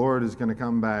whether the Lord is going to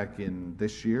come back in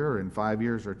this year or in 5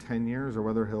 years or 10 years, or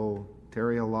whether He'll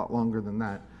tarry a lot longer than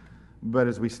that. But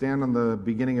as we stand on the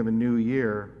beginning of a new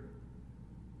year,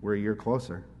 we're a year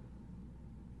closer.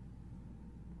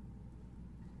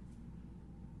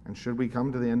 And should we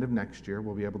come to the end of next year,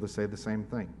 we'll be able to say the same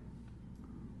thing.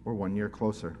 We're 1 year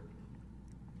closer.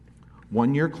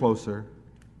 1 year closer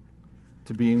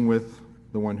to being with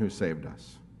the one who saved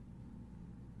us.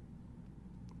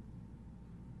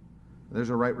 There's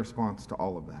a right response to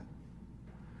all of that.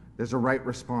 There's a right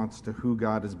response to who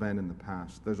God has been in the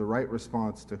past. There's a right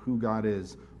response to who God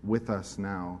is with us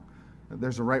now.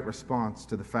 There's a right response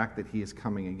to the fact that He is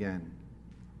coming again.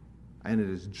 And it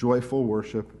is joyful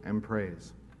worship and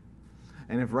praise.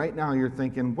 And if right now you're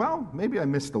thinking, well, maybe I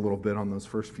missed a little bit on those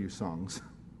first few songs,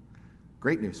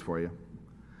 great news for you.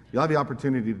 You'll have the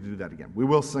opportunity to do that again. We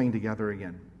will sing together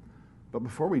again. But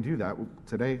before we do that,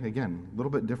 today, again, a little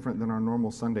bit different than our normal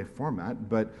Sunday format,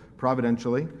 but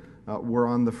providentially, we're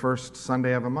on the first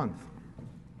Sunday of a month.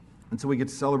 And so we get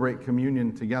to celebrate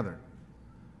communion together.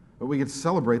 But we get to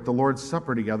celebrate the Lord's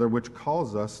Supper together, which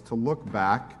calls us to look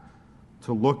back,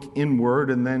 to look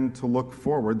inward, and then to look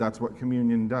forward. That's what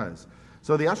communion does.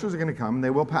 So the ushers are going to come.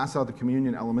 They will pass out the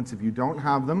communion elements. If you don't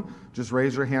have them, just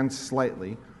raise your hand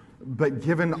slightly. But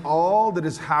given all that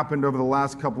has happened over the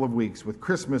last couple of weeks with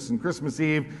Christmas and Christmas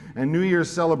Eve and New Year's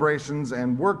celebrations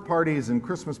and work parties and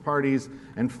Christmas parties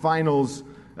and finals,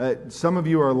 some of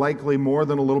you are likely more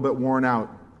than a little bit worn out.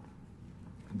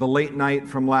 The late night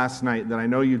from last night that I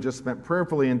know you just spent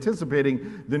prayerfully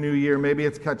anticipating the new year, maybe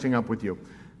it's catching up with you.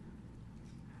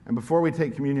 And before we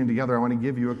take communion together, I want to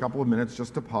give you a couple of minutes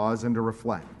just to pause and to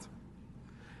reflect.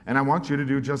 And I want you to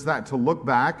do just that, to look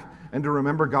back and to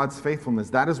remember God's faithfulness.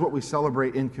 That is what we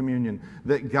celebrate in communion,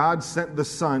 that God sent the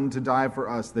Son to die for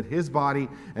us, that His body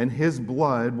and His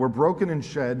blood were broken and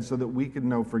shed so that we could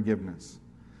know forgiveness.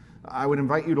 I would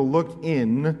invite you to look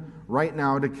in right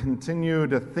now to continue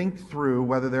to think through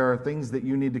whether there are things that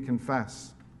you need to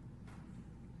confess,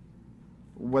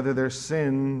 whether there's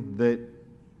sin that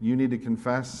you need to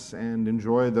confess and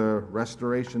enjoy the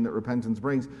restoration that repentance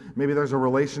brings. Maybe there's a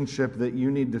relationship that you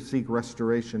need to seek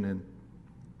restoration in,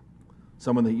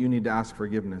 someone that you need to ask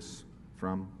forgiveness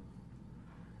from.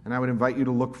 And I would invite you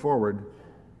to look forward,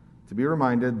 to be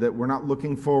reminded that we're not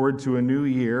looking forward to a new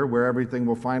year where everything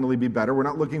will finally be better. We're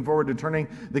not looking forward to turning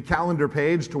the calendar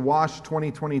page to wash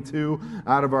 2022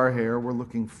 out of our hair. We're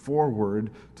looking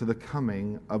forward to the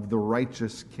coming of the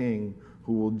righteous King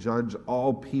who will judge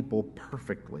all people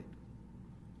perfectly.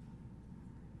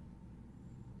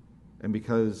 And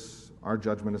because our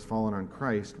judgment has fallen on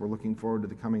Christ, we're looking forward to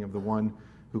the coming of the one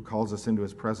who calls us into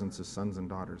His presence as sons and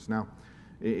daughters. Now,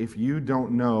 if you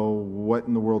don't know what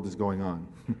in the world is going on,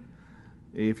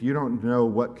 if you don't know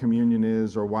what communion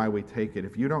is or why we take it,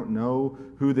 if you don't know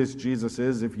who this Jesus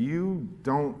is, if you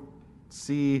don't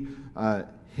see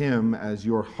Him as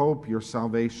your hope, your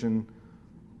salvation,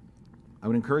 I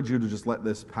would encourage you to just let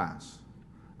this pass.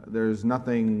 There's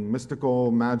nothing mystical,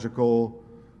 magical,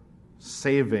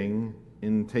 saving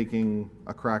in taking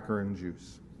a cracker and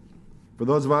juice. For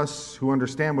those of us who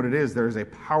understand what it is, there is a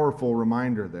powerful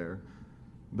reminder there,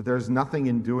 but there's nothing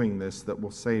in doing this that will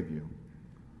save you.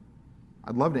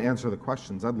 I'd love to answer the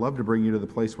questions. I'd love to bring you to the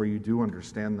place where you do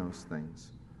understand those things.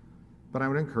 But I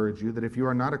would encourage you that if you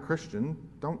are not a Christian,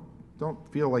 don't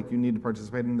feel like you need to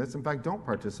participate in this. In fact, don't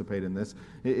participate in this.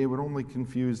 It would only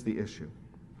confuse the issue.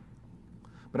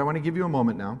 But I want to give you a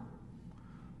moment now,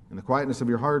 in the quietness of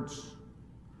your hearts,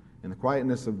 in the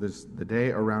quietness of the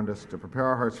day around us, to prepare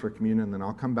our hearts for communion, and then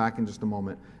I'll come back in just a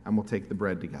moment and we'll take the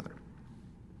bread together.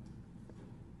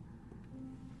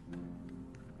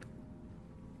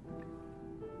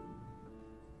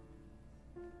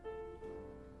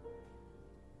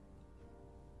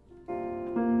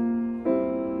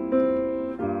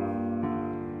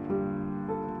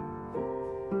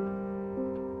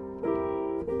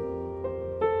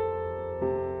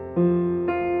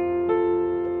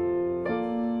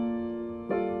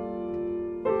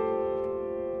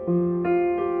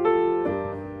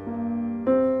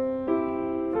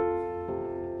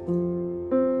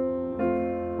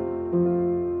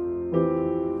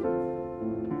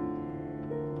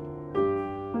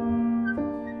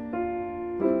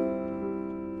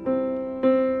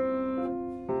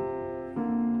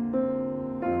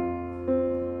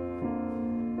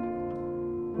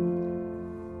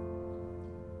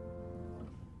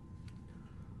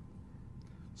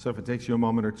 So if it takes you a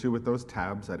moment or two with those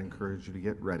tabs, I'd encourage you to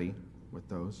get ready with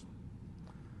those.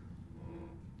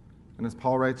 And as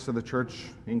Paul writes to the church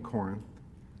in Corinth,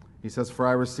 he says, "For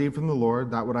I received from the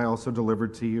Lord that what I also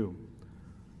delivered to you,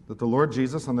 that the Lord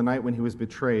Jesus, on the night when he was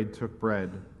betrayed, took bread,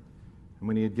 and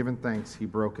when he had given thanks, he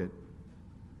broke it.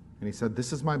 And he said,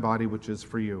 'This is my body, which is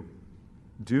for you.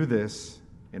 Do this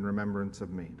in remembrance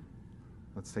of me.'"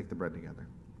 Let's take the bread together.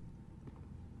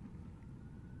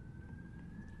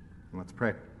 And let's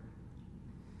pray.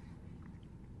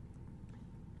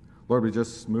 Lord, we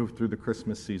just moved through the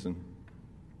Christmas season.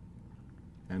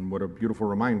 And what a beautiful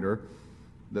reminder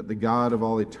that the God of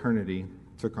all eternity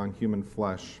took on human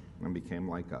flesh and became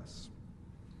like us.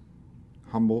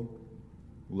 Humble,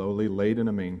 lowly, laid in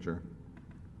a manger.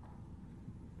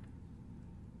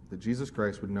 That Jesus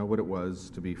Christ would know what it was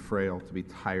to be frail, to be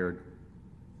tired,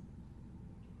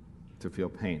 to feel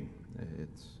pain.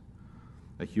 It's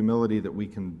a humility that we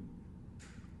can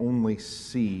only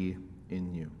see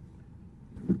in you.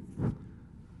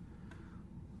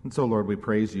 And so, Lord, we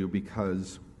praise you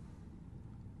because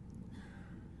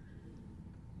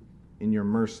in your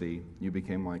mercy, you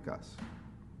became like us.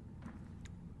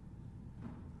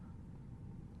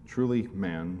 Truly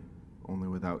man, only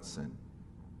without sin.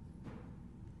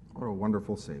 What a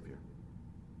wonderful Savior.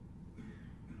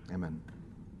 Amen.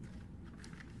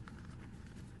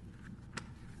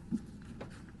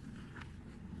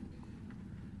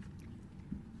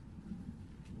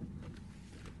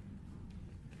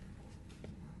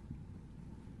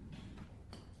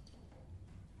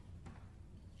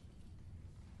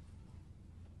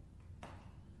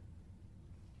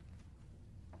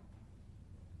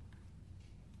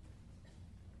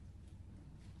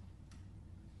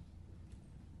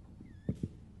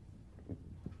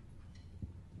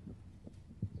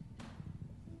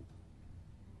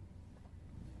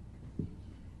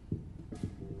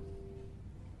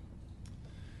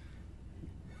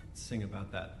 Sing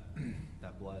about that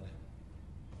blood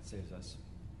that saves us.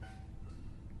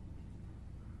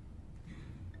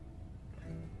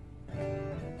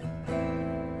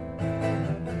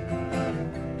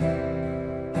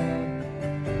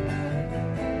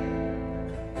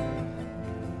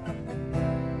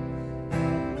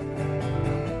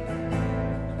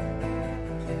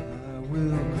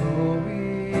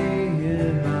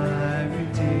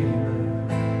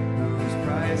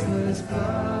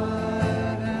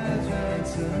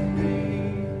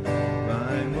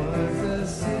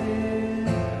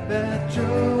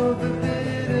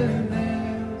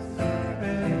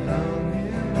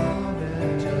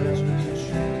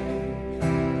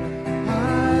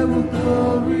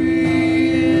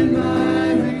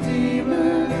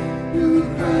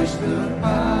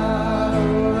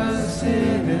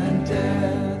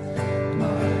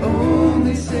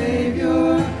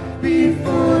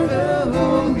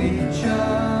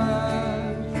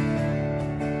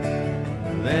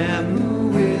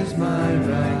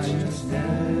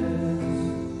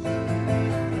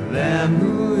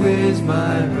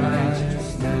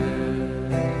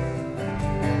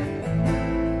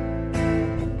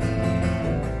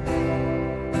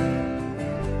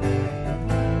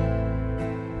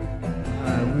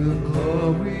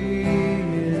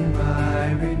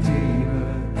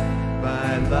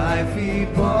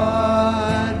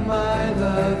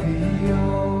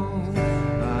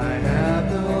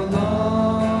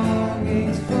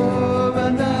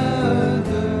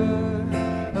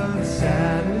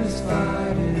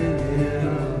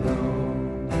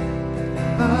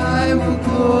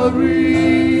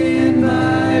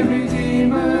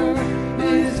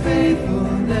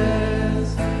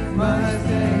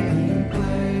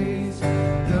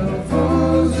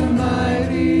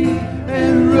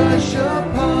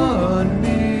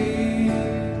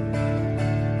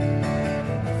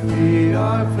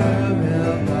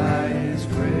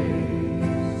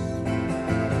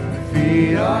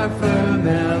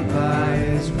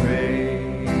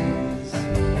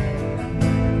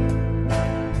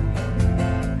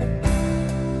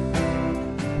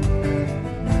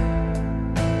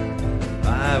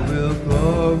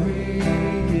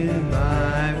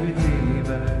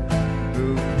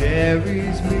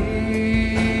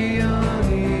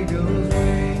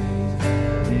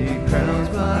 He crowns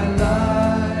my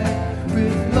life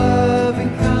with love and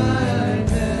kindness.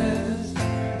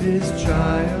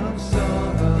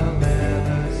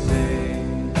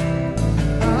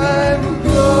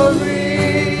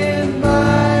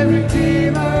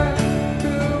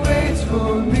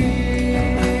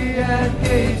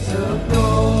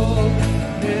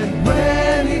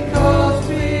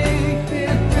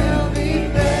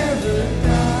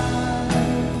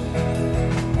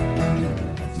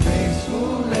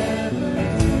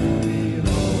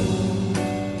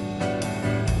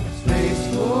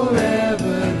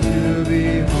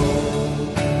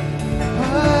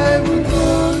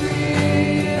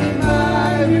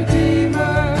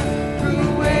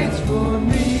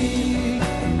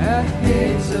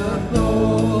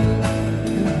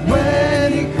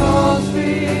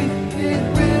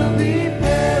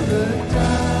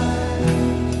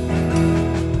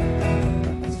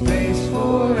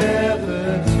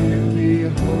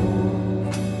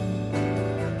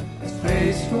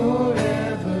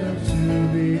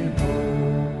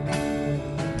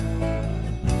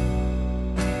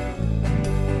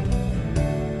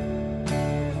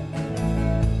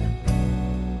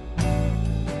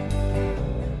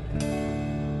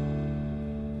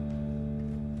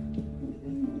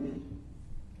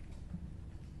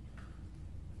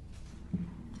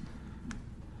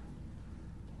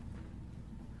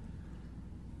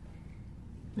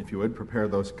 if you would, prepare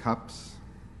those cups.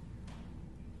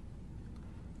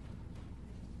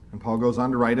 And Paul goes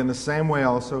on to write, in the same way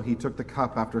also he took the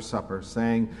cup after supper,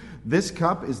 saying, "This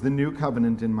cup is the new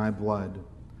covenant in my blood.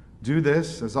 Do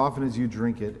this as often as you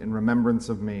drink it in remembrance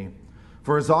of me.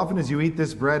 For as often as you eat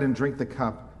this bread and drink the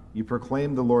cup, you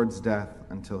proclaim the Lord's death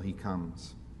until he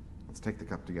comes." Let's take the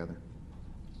cup together.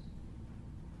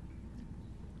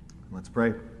 Let's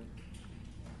pray.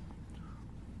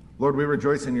 Lord, we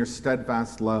rejoice in your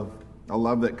steadfast love, a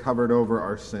love that covered over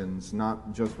our sins,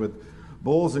 not just with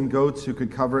bulls and goats who could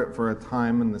cover it for a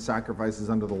time and the sacrifices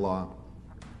under the law.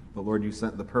 But Lord, you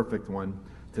sent the perfect one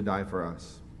to die for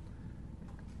us.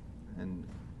 And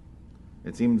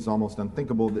it seems almost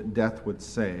unthinkable that death would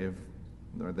save,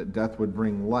 or that death would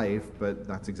bring life, but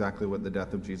that's exactly what the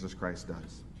death of Jesus Christ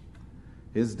does.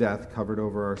 His death covered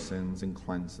over our sins and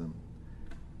cleansed them.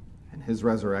 And his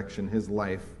resurrection, his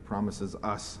life, promises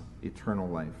us eternal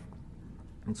life.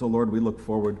 And so, Lord, we look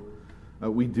forward.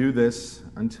 We do this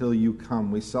until you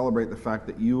come. We celebrate the fact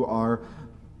that you are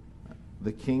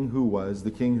the King who was,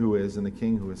 the King who is, and the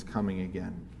King who is coming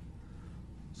again.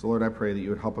 So, Lord, I pray that you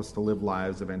would help us to live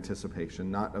lives of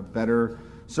anticipation, not of better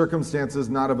circumstances,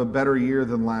 not of a better year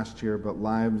than last year, but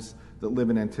lives that live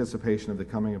in anticipation of the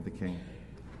coming of the King,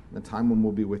 the time when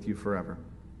we'll be with you forever.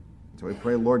 So we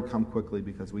pray, Lord, come quickly,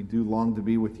 because we do long to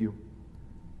be with you.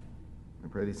 I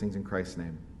pray these things in Christ's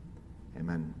name.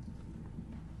 Amen.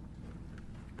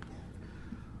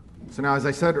 So now, as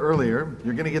I said earlier,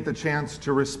 you're going to get the chance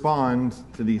to respond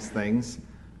to these things.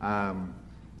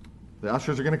 The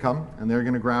ushers are going to come, and they're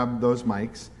going to grab those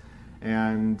mics.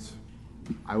 And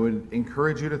I would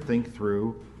encourage you to think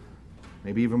through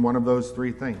maybe even one of those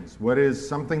three things. What is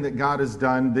something that God has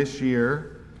done this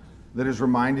year that has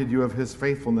reminded you of his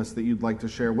faithfulness that you'd like to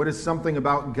share? What is something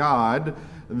about God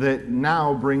that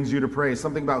now brings you to praise?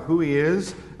 Something about who he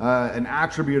is, an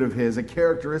attribute of his, a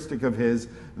characteristic of his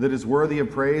that is worthy of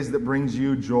praise, that brings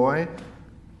you joy?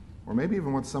 Or maybe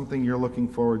even what's something you're looking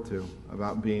forward to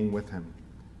about being with him?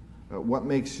 What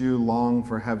makes you long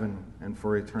for heaven and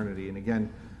for eternity? And again,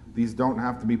 these don't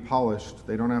have to be polished.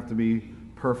 They don't have to be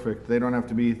perfect. They don't have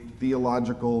to be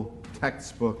theological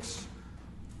textbooks.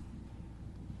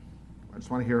 I just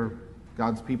want to hear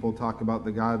God's people talk about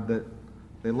the God that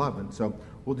they love. And so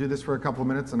we'll do this for a couple of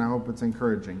minutes, and I hope it's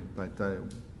encouraging. But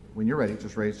when you're ready,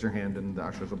 just raise your hand, and the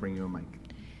ushers will bring you a mic.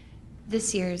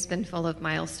 This year has been full of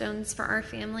milestones for our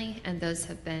family, and those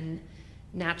have been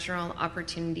natural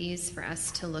opportunities for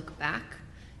us to look back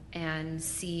and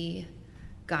see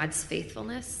God's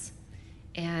faithfulness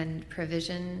and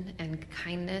provision and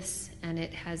kindness, and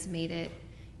it has made it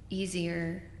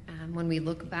easier when we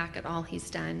look back at all he's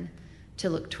done to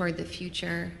look toward the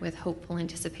future with hopeful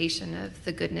anticipation of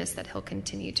the goodness that he'll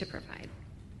continue to provide.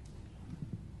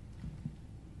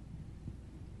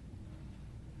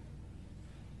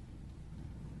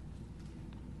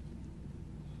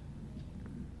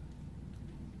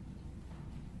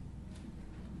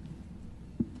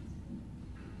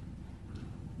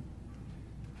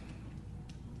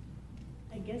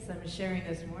 I guess I'm sharing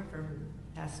this more from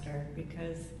Pastor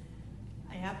because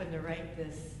I happened to write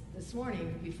this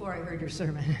morning before I heard your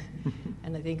sermon,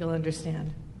 and I think you'll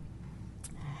understand.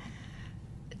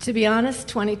 To be honest,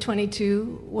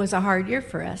 2022 was a hard year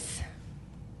for us.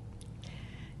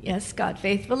 Yes, God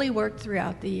faithfully worked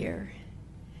throughout the year.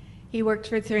 He worked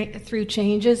through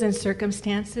changes in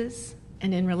circumstances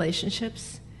and in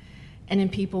relationships and in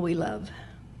people we love.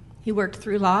 He worked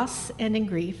through loss and in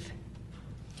grief.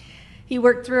 He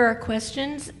worked through our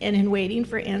questions and in waiting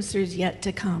for answers yet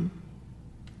to come.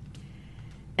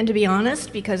 And to be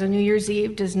honest, because a New Year's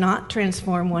Eve does not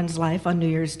transform one's life on New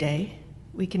Year's Day,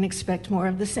 we can expect more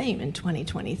of the same in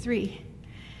 2023.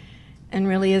 And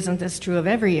really, isn't this true of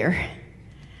every year?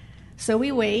 So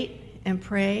we wait and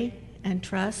pray and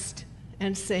trust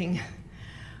and sing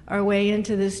our way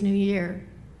into this new year,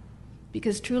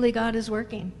 because truly God is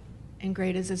working, and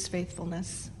great is his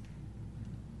faithfulness.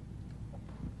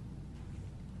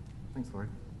 Thanks, Lord.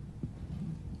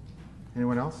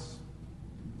 Anyone else?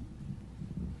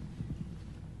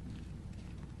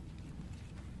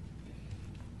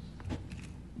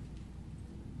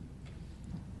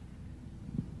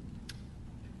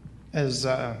 As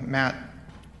Matt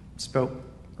spoke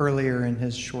earlier in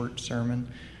his short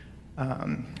sermon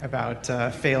about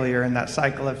failure and that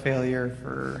cycle of failure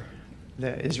for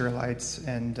the Israelites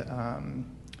and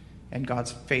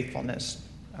God's faithfulness,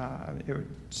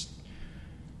 it's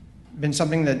been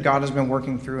something that God has been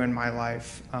working through in my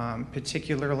life,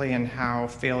 particularly in how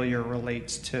failure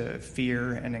relates to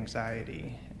fear and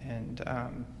anxiety. And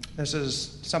this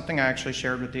is something I actually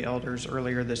shared with the elders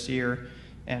earlier this year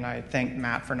And I thank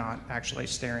Matt for not actually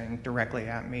staring directly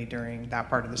at me during that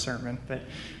part of the sermon.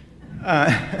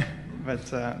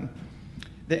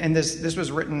 And this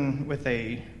was written with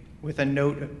a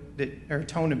note or a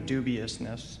tone of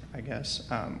dubiousness, I guess,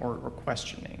 or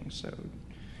questioning.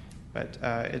 But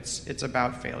it's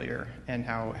about failure and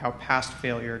how past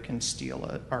failure can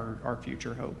steal our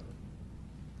future hope.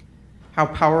 How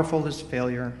powerful is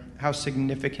failure? How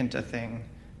significant a thing?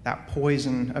 That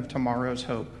poison of tomorrow's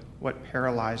hope, what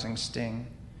paralyzing sting.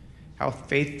 How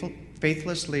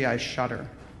faithlessly I shudder,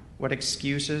 what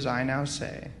excuses I now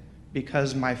say,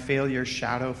 because my failure's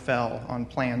shadow fell on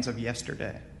plans of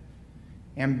yesterday.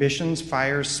 Ambition's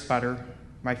fires sputter,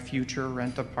 my future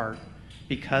rent apart,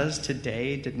 because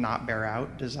today did not bear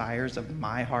out desires of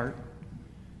my heart.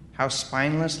 How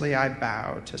spinelessly I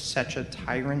bow to such a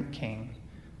tyrant king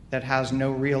that has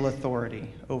no real authority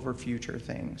over future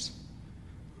things.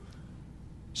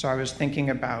 So I was thinking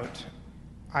about,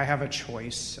 I have a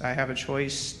choice. I have a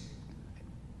choice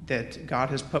that God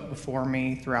has put before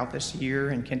me throughout this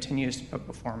year and continues to put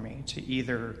before me, to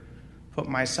either put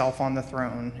myself on the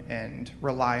throne and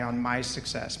rely on my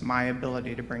success, my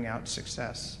ability to bring out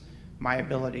success, my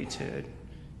ability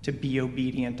to be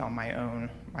obedient on my own,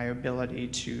 my ability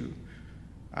to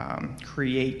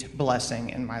create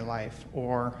blessing in my life,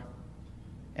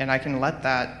 and I can let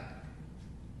that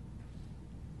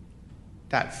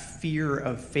fear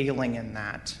of failing in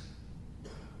that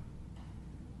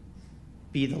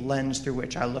be the lens through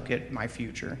which I look at my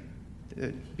future,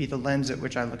 be the lens at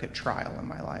which I look at trial in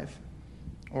my life,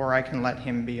 or I can let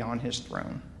him be on his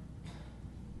throne.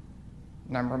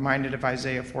 And I'm reminded of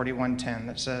Isaiah 41:10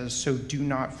 that says, "So do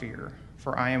not fear,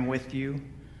 for I am with you.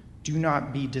 Do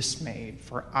not be dismayed,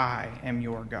 for I am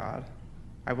your God.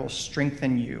 I will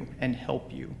strengthen you and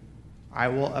help you. I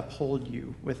will uphold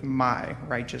you with my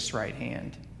righteous right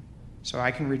hand." So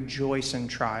I can rejoice in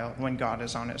trial when God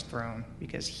is on his throne,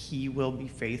 because he will be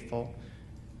faithful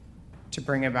to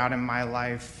bring about in my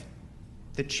life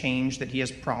the change that he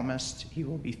has promised. He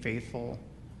will be faithful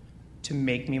to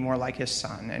make me more like his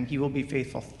son, and he will be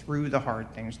faithful through the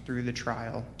hard things, through the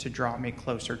trial, to draw me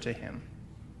closer to him.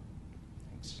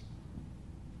 Thanks.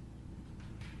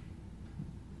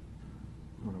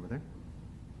 One over there.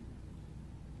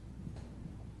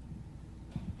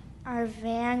 Our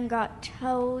van got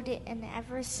towed, and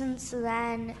ever since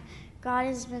then, God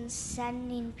has been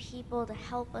sending people to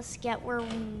help us get where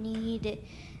we need it,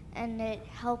 and to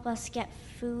help us get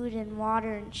food and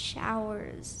water and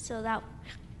showers so that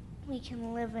we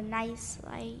can live a nice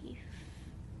life.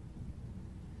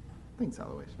 Thanks,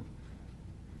 Eloise.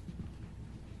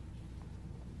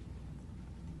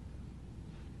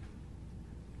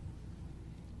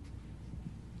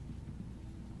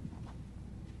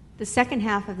 The second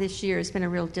half of this year has been a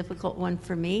real difficult one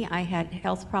for me. I had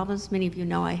health problems. Many of you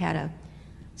know I had a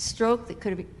stroke that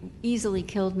could have easily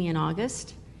killed me in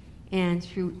August. And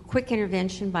through quick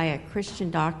intervention by a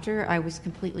Christian doctor, I was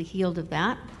completely healed of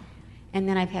that. And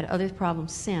then I've had other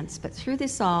problems since. But through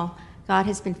this all, God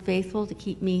has been faithful to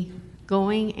keep me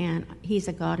going, and he's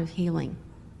a God of healing.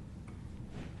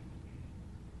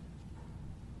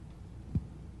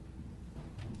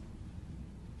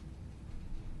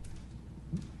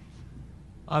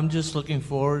 I'm just looking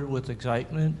forward with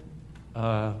excitement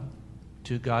to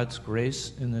God's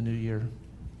grace in the new year.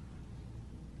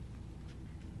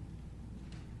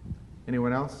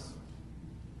 Anyone else?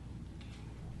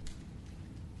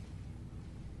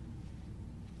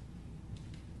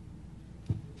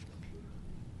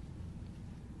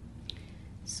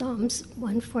 Psalms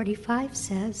 145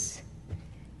 says,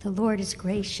 "The Lord is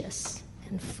gracious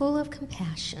and full of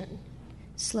compassion,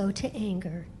 slow to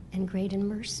anger, and great in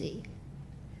mercy."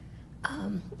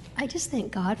 I just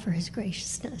thank God for his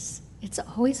graciousness. It's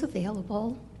always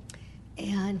available,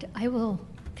 and I will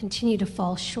continue to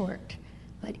fall short.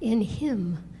 But in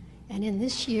him, and in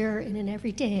this year, and in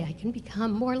every day, I can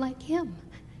become more like him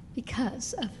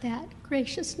because of that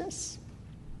graciousness.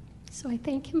 So I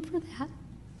thank him for that.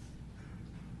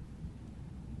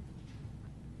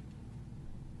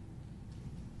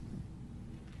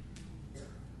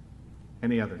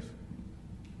 Any others?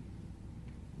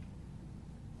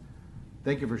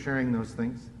 Thank you for sharing those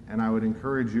things. And I would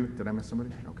encourage you, did I miss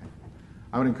somebody? Okay.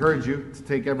 I would encourage you to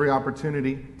take every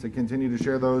opportunity to continue to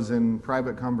share those in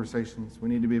private conversations. We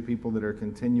need to be a people that are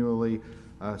continually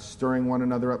stirring one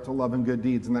another up to love and good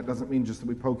deeds. And that doesn't mean just that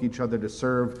we poke each other to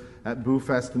serve at Boo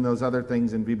Fest and those other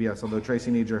things in VBS, although Tracy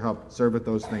needs your help. Serve at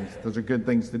those things. Those are good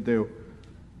things to do.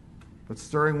 But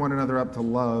stirring one another up to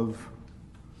love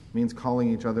means calling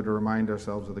each other to remind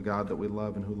ourselves of the God that we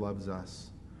love and who loves us.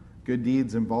 Good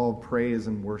deeds involve praise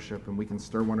and worship, and we can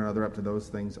stir one another up to those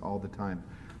things all the time.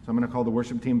 So I'm going to call the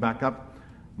worship team back up.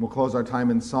 We'll close our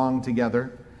time in song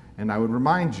together. And I would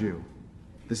remind you,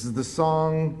 this is the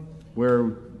song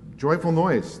where joyful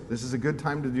noise, this is a good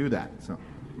time to do that. So